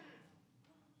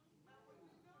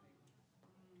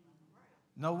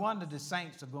 No wonder the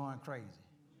saints are going crazy.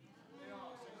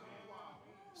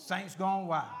 Saints going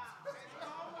wild.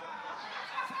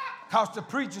 Because the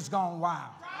preacher's going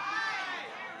wild.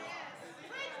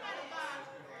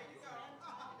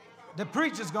 The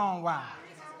preacher's going wild.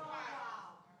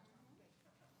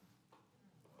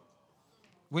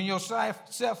 When your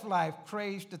self-life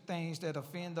craves the things that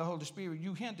offend the Holy Spirit,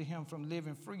 you hinder him from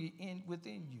living free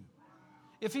within you.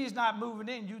 If he's not moving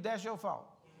in you, that's your fault.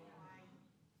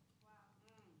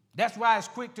 That's why it's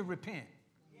quick to repent.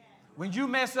 When you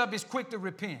mess up, it's quick to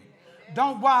repent.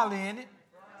 Don't wallow in it.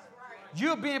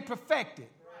 You're being perfected.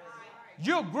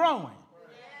 You're growing.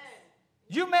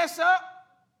 You mess up,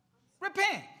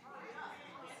 repent.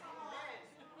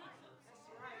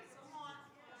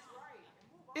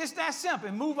 It's that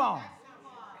simple. Move on.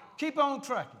 Keep on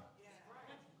trucking.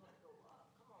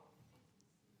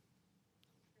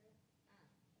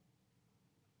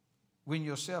 When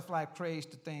your self-life craves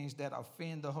the things that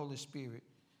offend the Holy Spirit,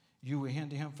 you will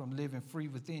hinder him from living free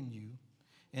within you.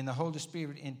 And the Holy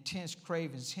Spirit intense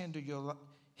cravings hinder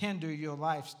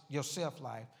your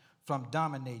self-life from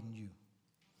dominating you.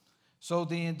 So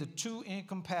then the two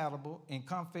incompatible and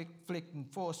conflicting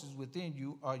forces within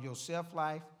you are your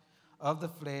self-life of the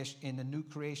flesh and the new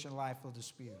creation life of the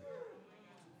Spirit.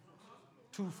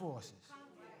 Two forces.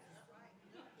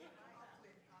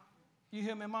 You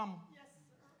hear me, Mama?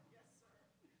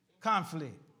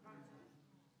 Conflict.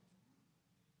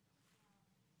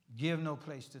 Give no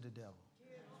place to the devil.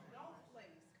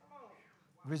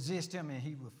 Resist him and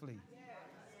he will flee.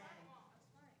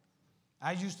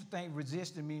 I used to think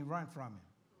resisting means run from him.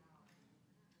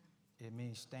 It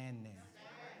means stand there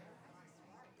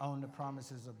on the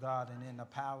promises of God and in the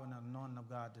power and anointing of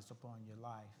God that's upon your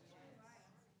life.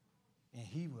 And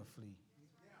he will flee.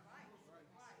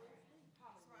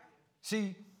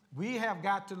 See, we have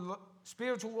got to look.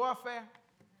 Spiritual warfare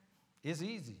is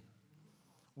easy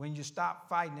when you stop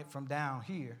fighting it from down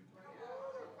here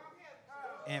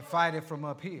and fight it from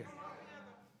up here.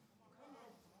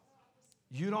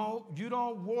 You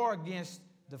don't war against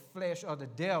the flesh or the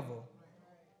devil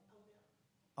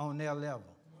on their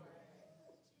level.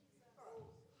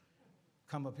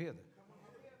 Come up hither.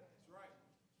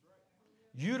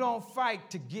 You don't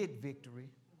fight to get victory.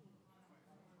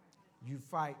 You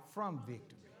fight from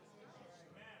victory.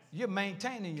 You're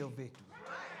maintaining your victory.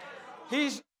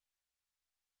 He's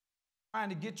trying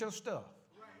to get your stuff.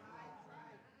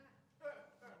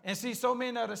 And see, so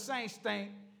many of the saints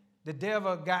think the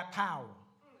devil got power.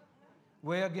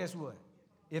 Well, guess what?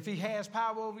 If he has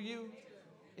power over you,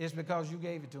 it's because you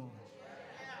gave it to him.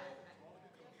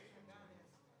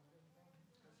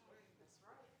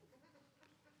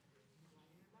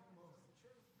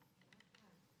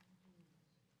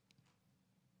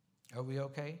 Are we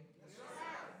okay?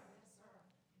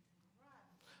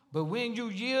 But when you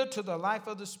yield to the life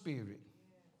of the Spirit,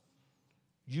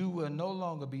 you will no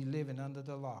longer be living under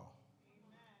the law,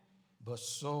 but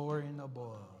soaring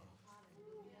above.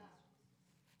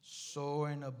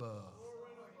 Soaring above.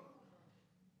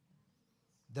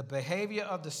 The behavior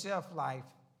of the self-life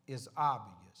is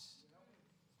obvious.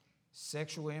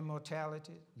 Sexual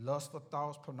immorality, lustful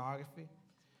thoughts, pornography,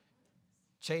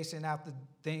 chasing after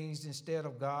things instead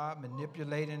of God,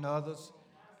 manipulating others,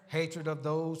 hatred of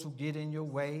those who get in your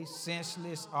way,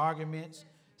 senseless arguments.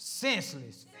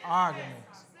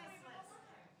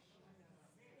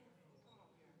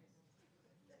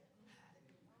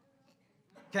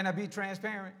 Can I be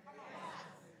transparent?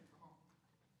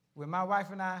 When my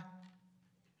wife and I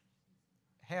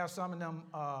have some of them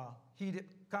heated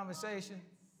conversations,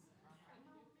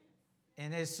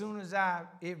 and as soon as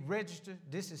it registered,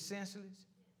 this is senseless,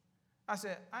 I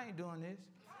said, I ain't doing this.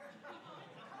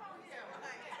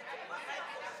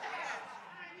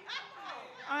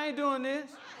 I ain't doing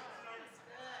this.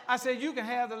 I said, you can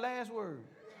have the last word.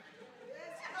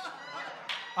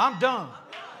 I'm done.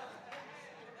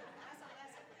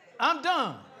 I'm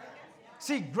done.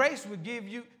 See, grace would give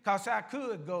you, because I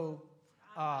could go,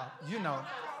 I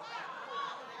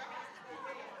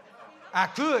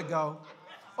could go,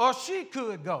 or she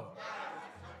could go,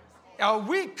 or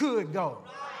we could go.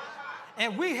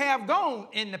 And we have gone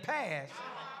in the past,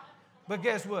 but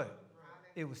guess what?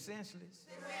 It was senseless.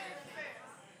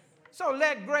 So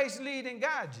let grace lead and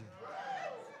guide you.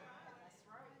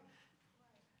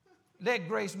 Let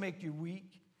grace make you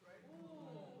weak.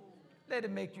 Let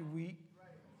it make you weak.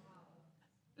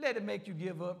 Let it make you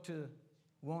give up to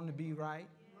wanting to be right,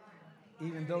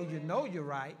 even though you know you're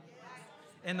right,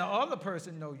 and the other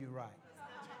person know you're right.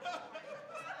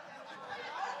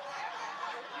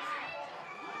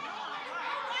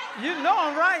 You know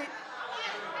I'm right.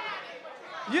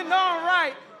 You know I'm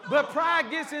right, but pride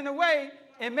gets in the way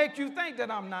and make you think that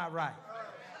I'm not right,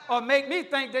 or make me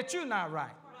think that you're not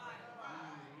right.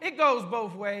 It goes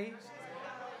both ways.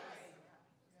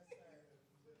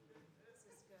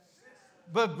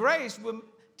 But grace will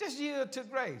just yield to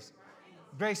grace.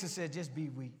 Grace has said, just be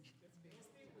weak.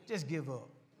 Just give up.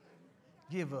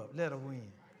 Give up. Let her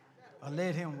win. Or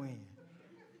let him win.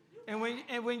 And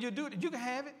when you do it, you can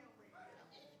have it.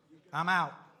 I'm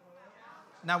out.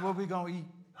 Now what we going to eat?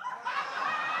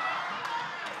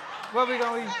 What we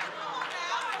going to eat?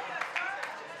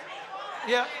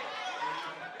 Yeah.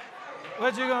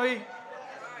 What you going to eat?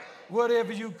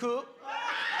 Whatever you cook.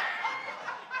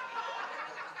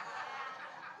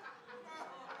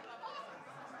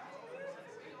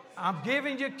 I'm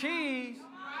giving you keys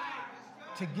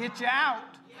to get you out.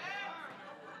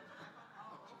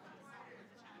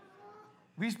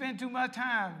 We spend too much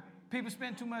time, people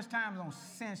spend too much time on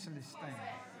senseless things.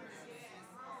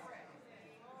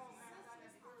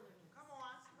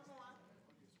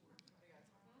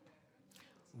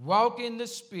 Walk in the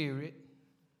Spirit.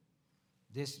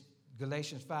 This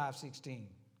Galatians 5:16,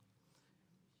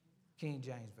 King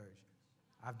James Version.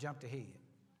 I've jumped ahead.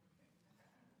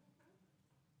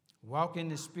 Walk in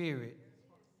the Spirit,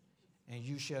 and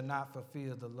you shall not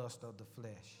fulfill the lust of the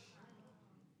flesh.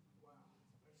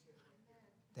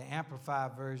 The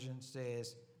Amplified Version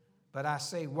says, but I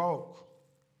say walk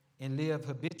and live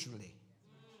habitually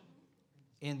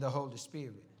in the Holy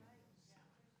Spirit,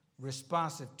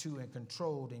 responsive to and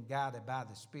controlled and guided by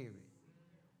the Spirit.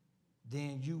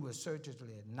 Then you will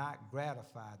certainly not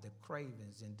gratify the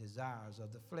cravings and desires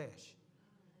of the flesh,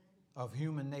 of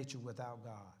human nature without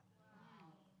God.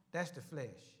 That's the flesh.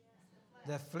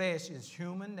 The flesh is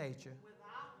human nature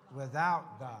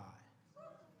without God.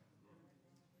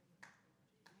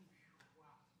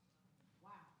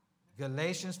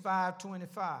 Galatians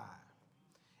 5:25.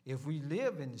 If we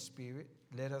live in the Spirit,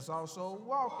 let us also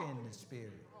walk in the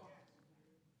Spirit.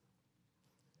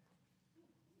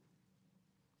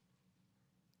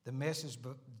 The Message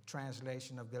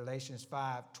translation of Galatians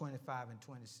 5:25 and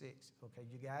 26. Okay,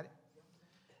 you got it?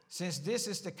 Since this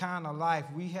is the kind of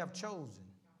life we have chosen,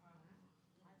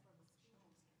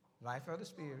 life of the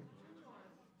Spirit,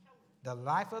 the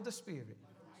life of the Spirit,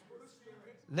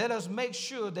 let us make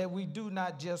sure that we do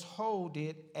not just hold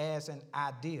it as an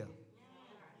idea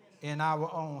in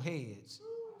our own heads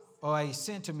or a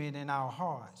sentiment in our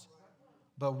hearts,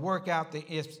 but work out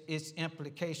its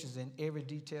implications in every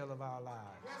detail of our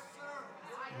lives.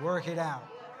 Work it out.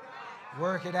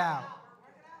 Work it out.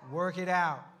 Work it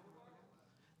out.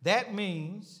 That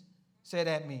means, say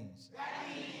that means,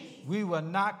 we will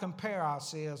not compare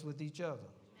ourselves with each other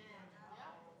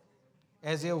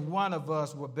as if one of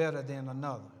us were better than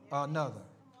another.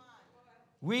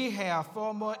 We have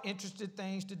far more interesting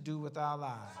things to do with our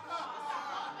lives.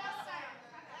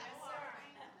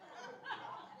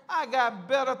 I got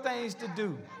better things to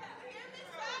do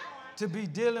to be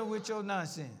dealing with your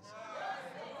nonsense.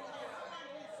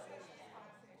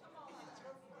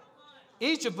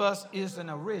 Each of us is an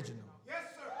original.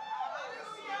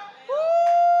 Woo!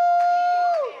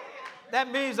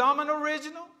 That means I'm an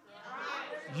original.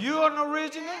 You're an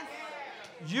original.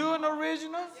 You're an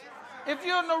original. If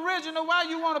you're an original, why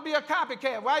you want to be a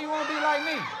copycat? Why you want to be like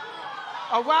me?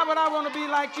 Or why would I want to be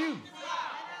like you?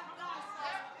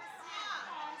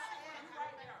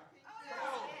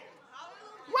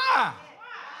 Why?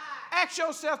 Ask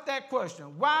yourself that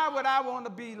question. Why would I want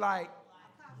to be like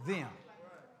them?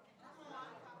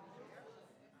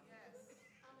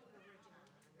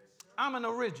 I'm an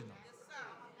original.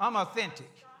 I'm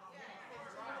authentic.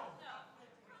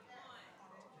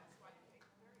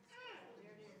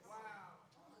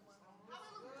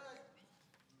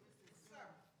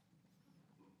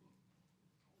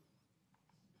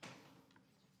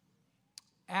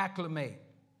 Acclimate.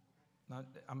 Now,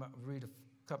 I'm going to read a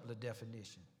couple of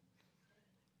definitions.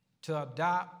 To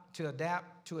adapt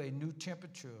to a new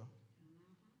temperature,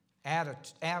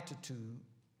 altitude,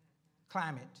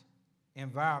 climate,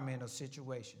 environment, or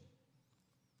situation.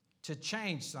 To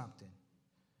change something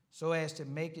so as to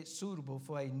make it suitable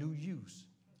for a new use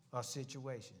or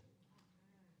situation.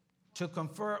 To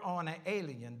confer on an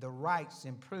alien the rights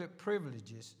and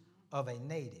privileges of a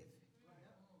native.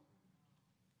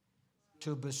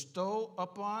 To bestow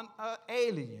upon an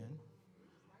alien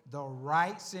the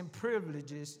rights and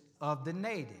privileges of the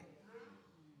native.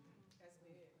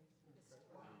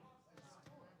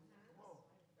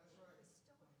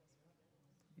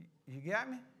 You got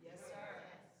me? Yes, sir.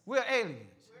 We're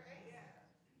aliens.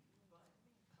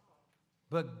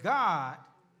 But God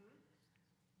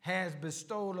has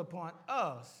bestowed upon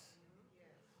us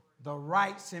the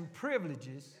rights and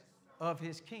privileges of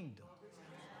his kingdom.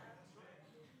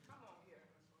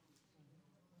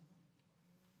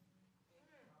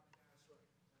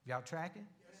 Y'all tracking?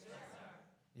 Yes, sir.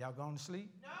 Y'all going to sleep?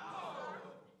 No.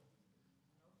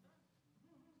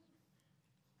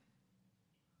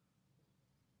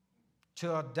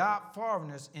 To adopt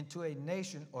foreigners into a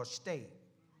nation or state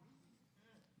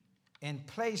and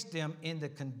place them in the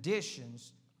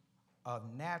conditions of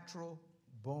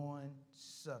natural-born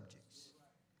subjects.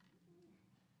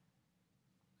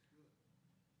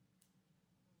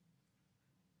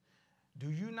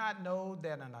 Do you not know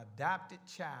that an adopted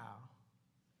child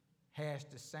has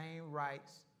the same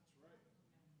rights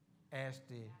as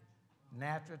the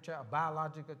natural child,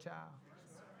 biological child?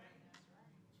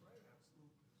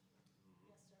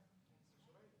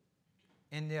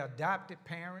 And the adopted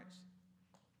parents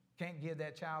can't give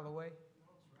that child away.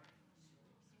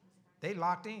 They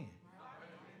locked in.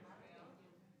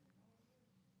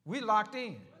 We locked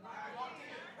in.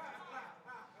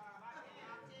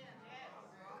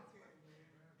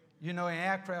 You know, in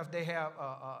aircraft, they have,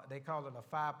 they call it a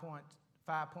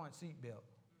five-point seat belt.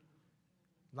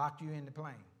 Lock you in the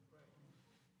plane.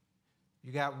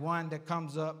 You got one that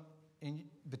comes up in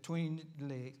between the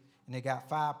legs, and they got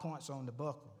 5 points on the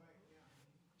buckle.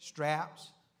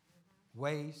 Straps,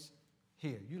 waist,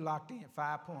 here. You locked in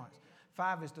 5 points.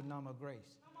 5 is the number of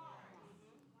grace.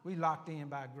 We locked in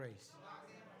by grace.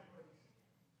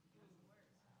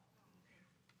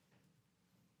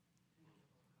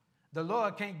 The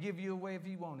Lord can't give you away if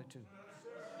he wanted to.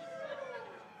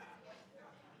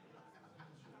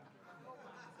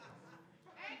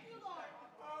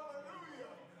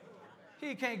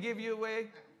 He can't give you away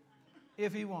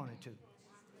if he wanted to.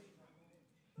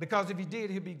 Because if he did,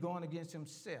 he'd be going against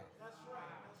himself.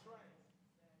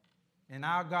 And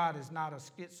our God is not a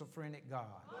schizophrenic God.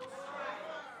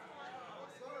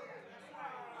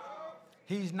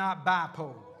 He's not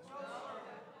bipolar.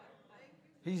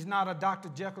 He's not a Dr.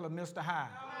 Jekyll or Mr. Hyde.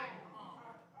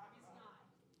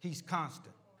 He's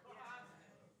constant.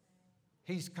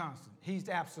 He's constant. He's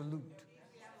absolute.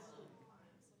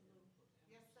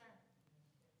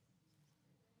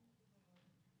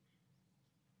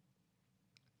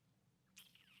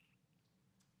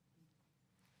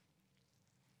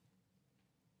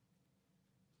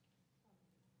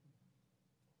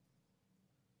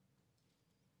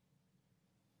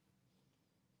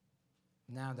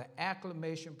 Now, the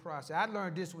acclimation process, I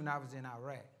learned this when I was in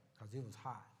Iraq because it was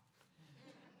hot.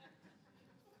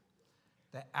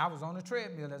 I was on a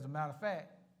treadmill, as a matter of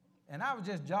fact, and I was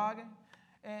just jogging,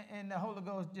 and the Holy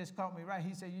Ghost just caught me right.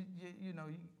 He said, you know,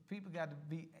 people got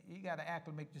to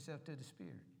acclimate yourself to the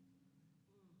Spirit.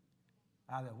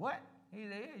 I said, what? He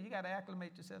said, yeah, you got to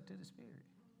acclimate yourself to the Spirit.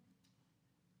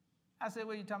 I said,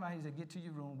 what are you talking about? He said, get to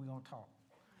your room, we're going to talk.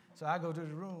 So I go to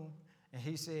the room, and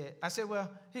he said,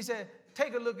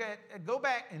 take a look at, go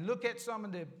back and look at some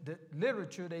of the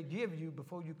literature they give you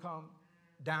before you come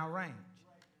downrange.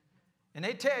 And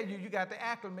they tell you got to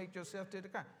acclimate yourself to the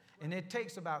country. And it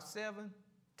takes about 7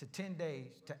 to 10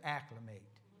 days to acclimate.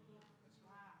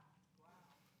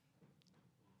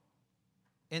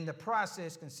 And the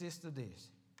process consists of this: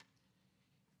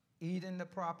 eating the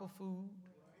proper food,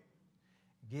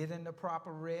 getting the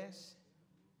proper rest,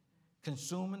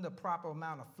 consuming the proper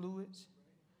amount of fluids,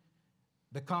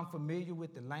 become familiar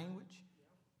with the language,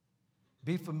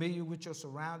 be familiar with your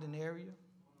surrounding area,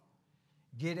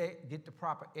 get the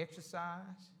proper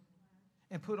exercise,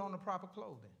 and put on the proper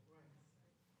clothing.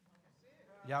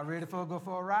 Y'all ready to go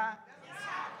for a ride?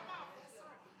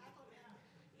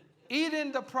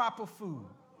 Eating the proper food.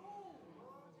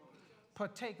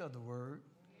 Partake of the word.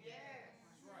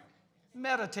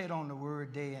 Meditate on the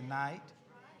word day and night.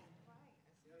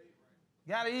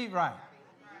 Got to eat right.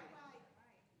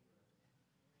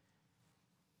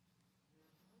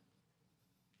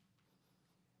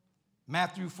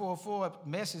 Matthew 4:4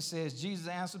 message says, Jesus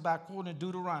answered by quoting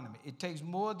Deuteronomy. It takes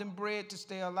more than bread to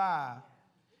stay alive.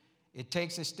 It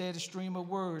takes a steady stream of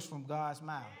words from God's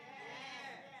mouth.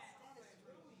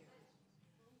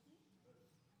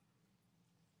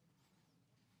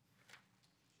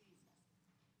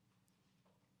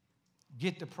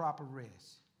 Get the proper rest.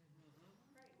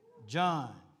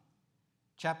 John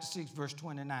chapter 6, verse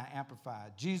 29,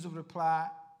 Amplified. Jesus replied,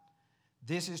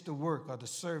 this is the work or the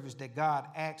service that God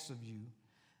asks of you,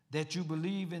 that you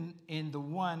believe in the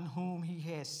one whom he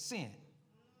has sent,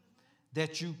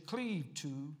 that you cleave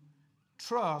to,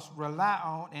 trust, rely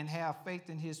on, and have faith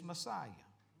in his Messiah.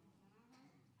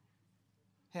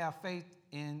 Have faith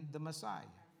in the Messiah.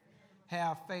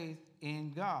 Have faith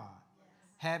in God.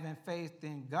 Having faith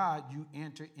in God, you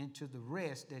enter into the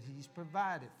rest that he's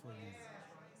provided for you.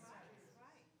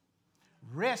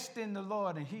 Rest in the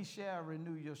Lord, and he shall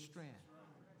renew your strength.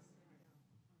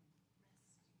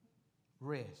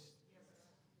 Rest.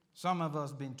 Some of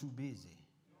us been too busy.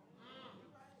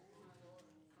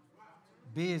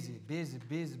 Busy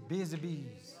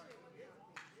bees.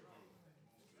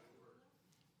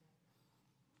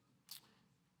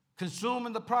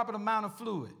 Consuming the proper amount of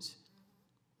fluids.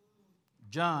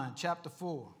 John chapter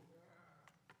 4,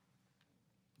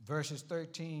 verses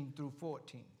 13 through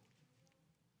 14.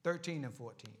 13 and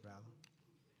 14, rather.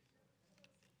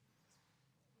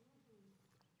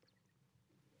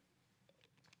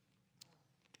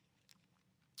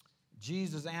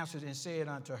 Jesus answered and said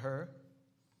unto her,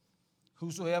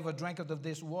 whosoever drinketh of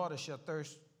this water shall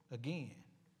thirst again.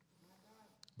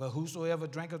 But whosoever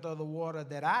drinketh of the water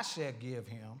that I shall give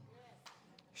him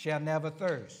shall never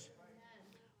thirst.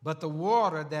 But the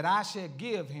water that I shall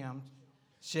give him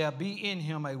shall be in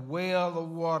him a well of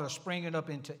water springing up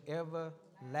into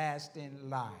everlasting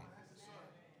life.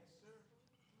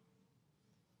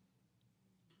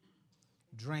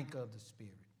 Drink of the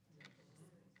Spirit.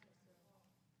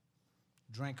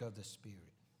 Drink of the Spirit.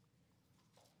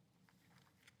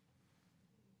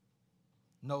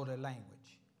 Know the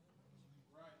language.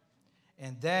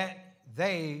 And that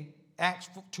they, Acts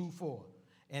 2:4,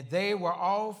 and they were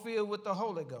all filled with the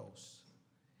Holy Ghost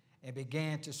and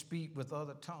began to speak with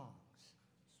other tongues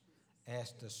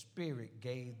as the Spirit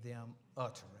gave them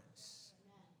utterance.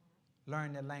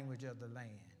 Learn the language of the land.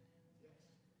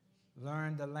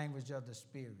 Learn the language of the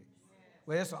Spirit.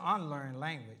 Well, it's an unlearned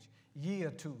language.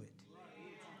 Yield to it.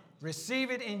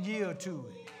 Receive it and yield to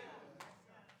it.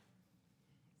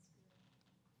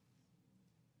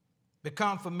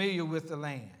 Become familiar with the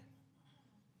land.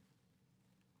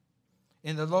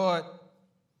 And the Lord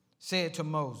said to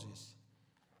Moses,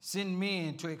 send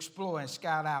men to explore and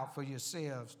scout out for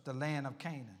yourselves the land of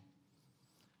Canaan,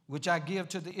 which I give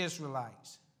to the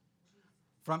Israelites.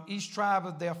 From each tribe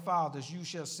of their fathers you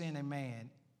shall send a man,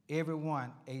 every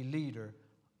one a leader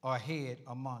or head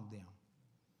among them.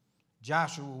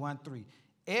 Joshua 1:3.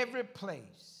 Every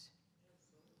place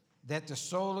that the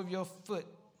sole of your foot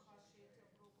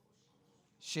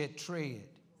should tread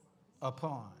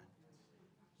upon,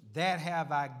 that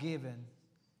have I given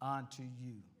unto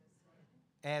you,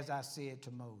 as I said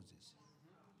to Moses.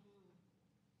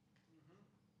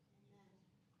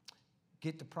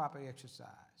 Get the proper exercise.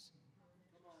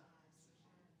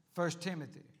 1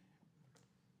 Timothy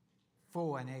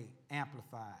 4:8,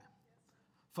 Amplified.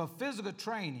 For physical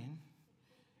training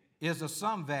is of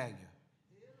some value,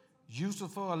 useful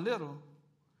for a little,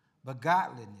 but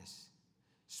godliness,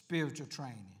 spiritual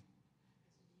training,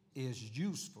 is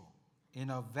useful and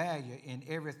of value in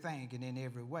everything and in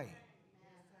every way.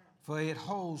 For it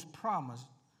holds promise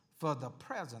for the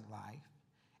present life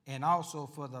and also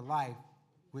for the life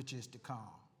which is to come.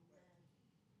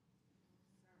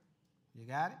 You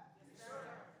got it? Yes, sir.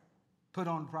 Put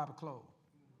on the proper clothes.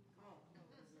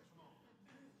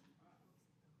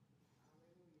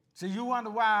 So you wonder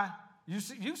why,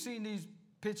 you've seen these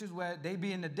pictures where they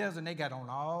be in the desert and they got on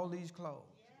all these clothes.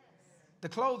 Yes. The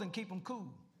clothing keep them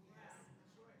cool. Yes.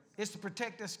 It's to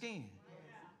protect their skin.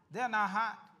 They're not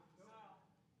hot.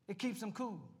 It keeps them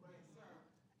cool.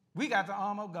 We got the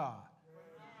armor of God.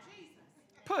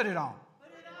 Put it on.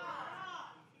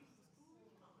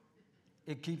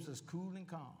 It keeps us cool and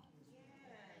calm.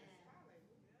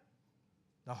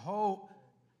 The whole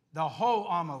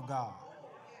armor of God.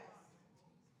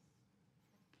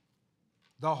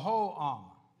 The whole armor.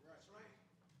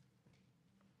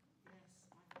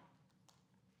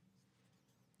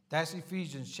 That's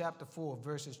Ephesians chapter 4,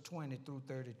 verses 20 through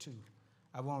 32.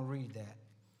 I won't read that.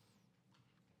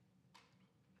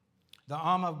 The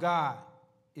armor of God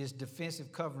is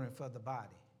defensive covering for the body.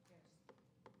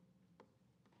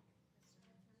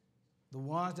 The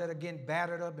ones that are getting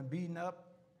battered up and beaten up,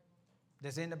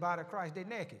 that's in the body of Christ, they're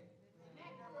naked.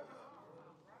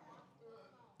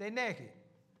 They're naked.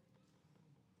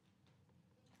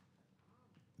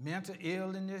 Mental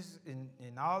illness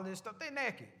and all this stuff, they're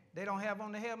naked. They don't have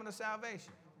on the helmet of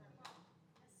salvation.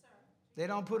 They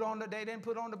didn't put on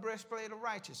the breastplate of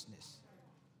righteousness.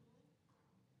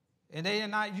 And they are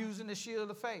not using the shield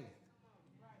of faith.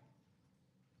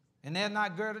 And their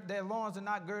loins are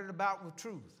not girded about with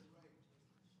truth.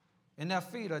 And their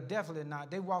feet are definitely not.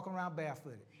 They walk around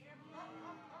barefooted.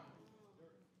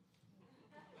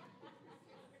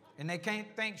 And they can't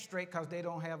think straight because they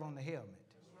don't have on the helmet.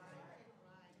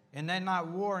 And they're not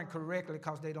warring correctly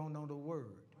because they don't know the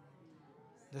word.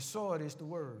 The sword is the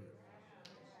word.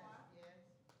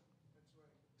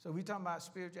 So we're talking about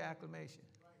spiritual acclimation.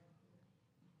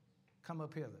 Come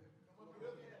up hither.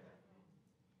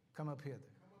 Come up hither.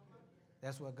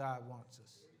 That's where God wants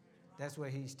us. That's where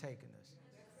he's taking us.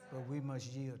 But we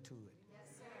must yield to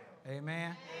it.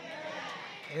 Amen?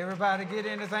 Everybody get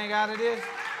anything out of this?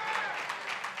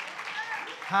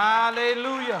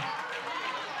 Hallelujah.